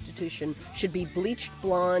mental institution should be bleached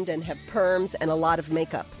blonde and have perms and a lot of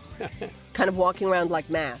makeup, kind of walking around like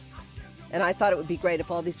masks. And I thought it would be great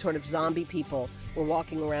if all these sort of zombie people were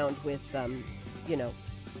walking around with,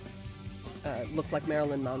 looked like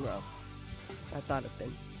Marilyn Monroe. I thought it'd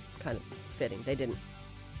been kind of fitting. They didn't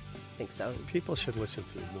think so. People should listen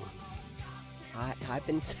to you more. I've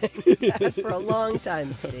been saying that for a long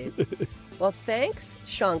time, Steve. Well, thanks,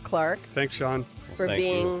 Sean Clark. Thanks, Sean. For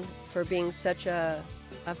Thank being such a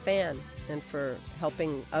fan and for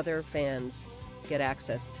helping other fans get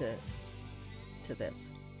access to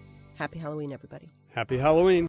this. Happy Halloween, everybody. Happy Halloween.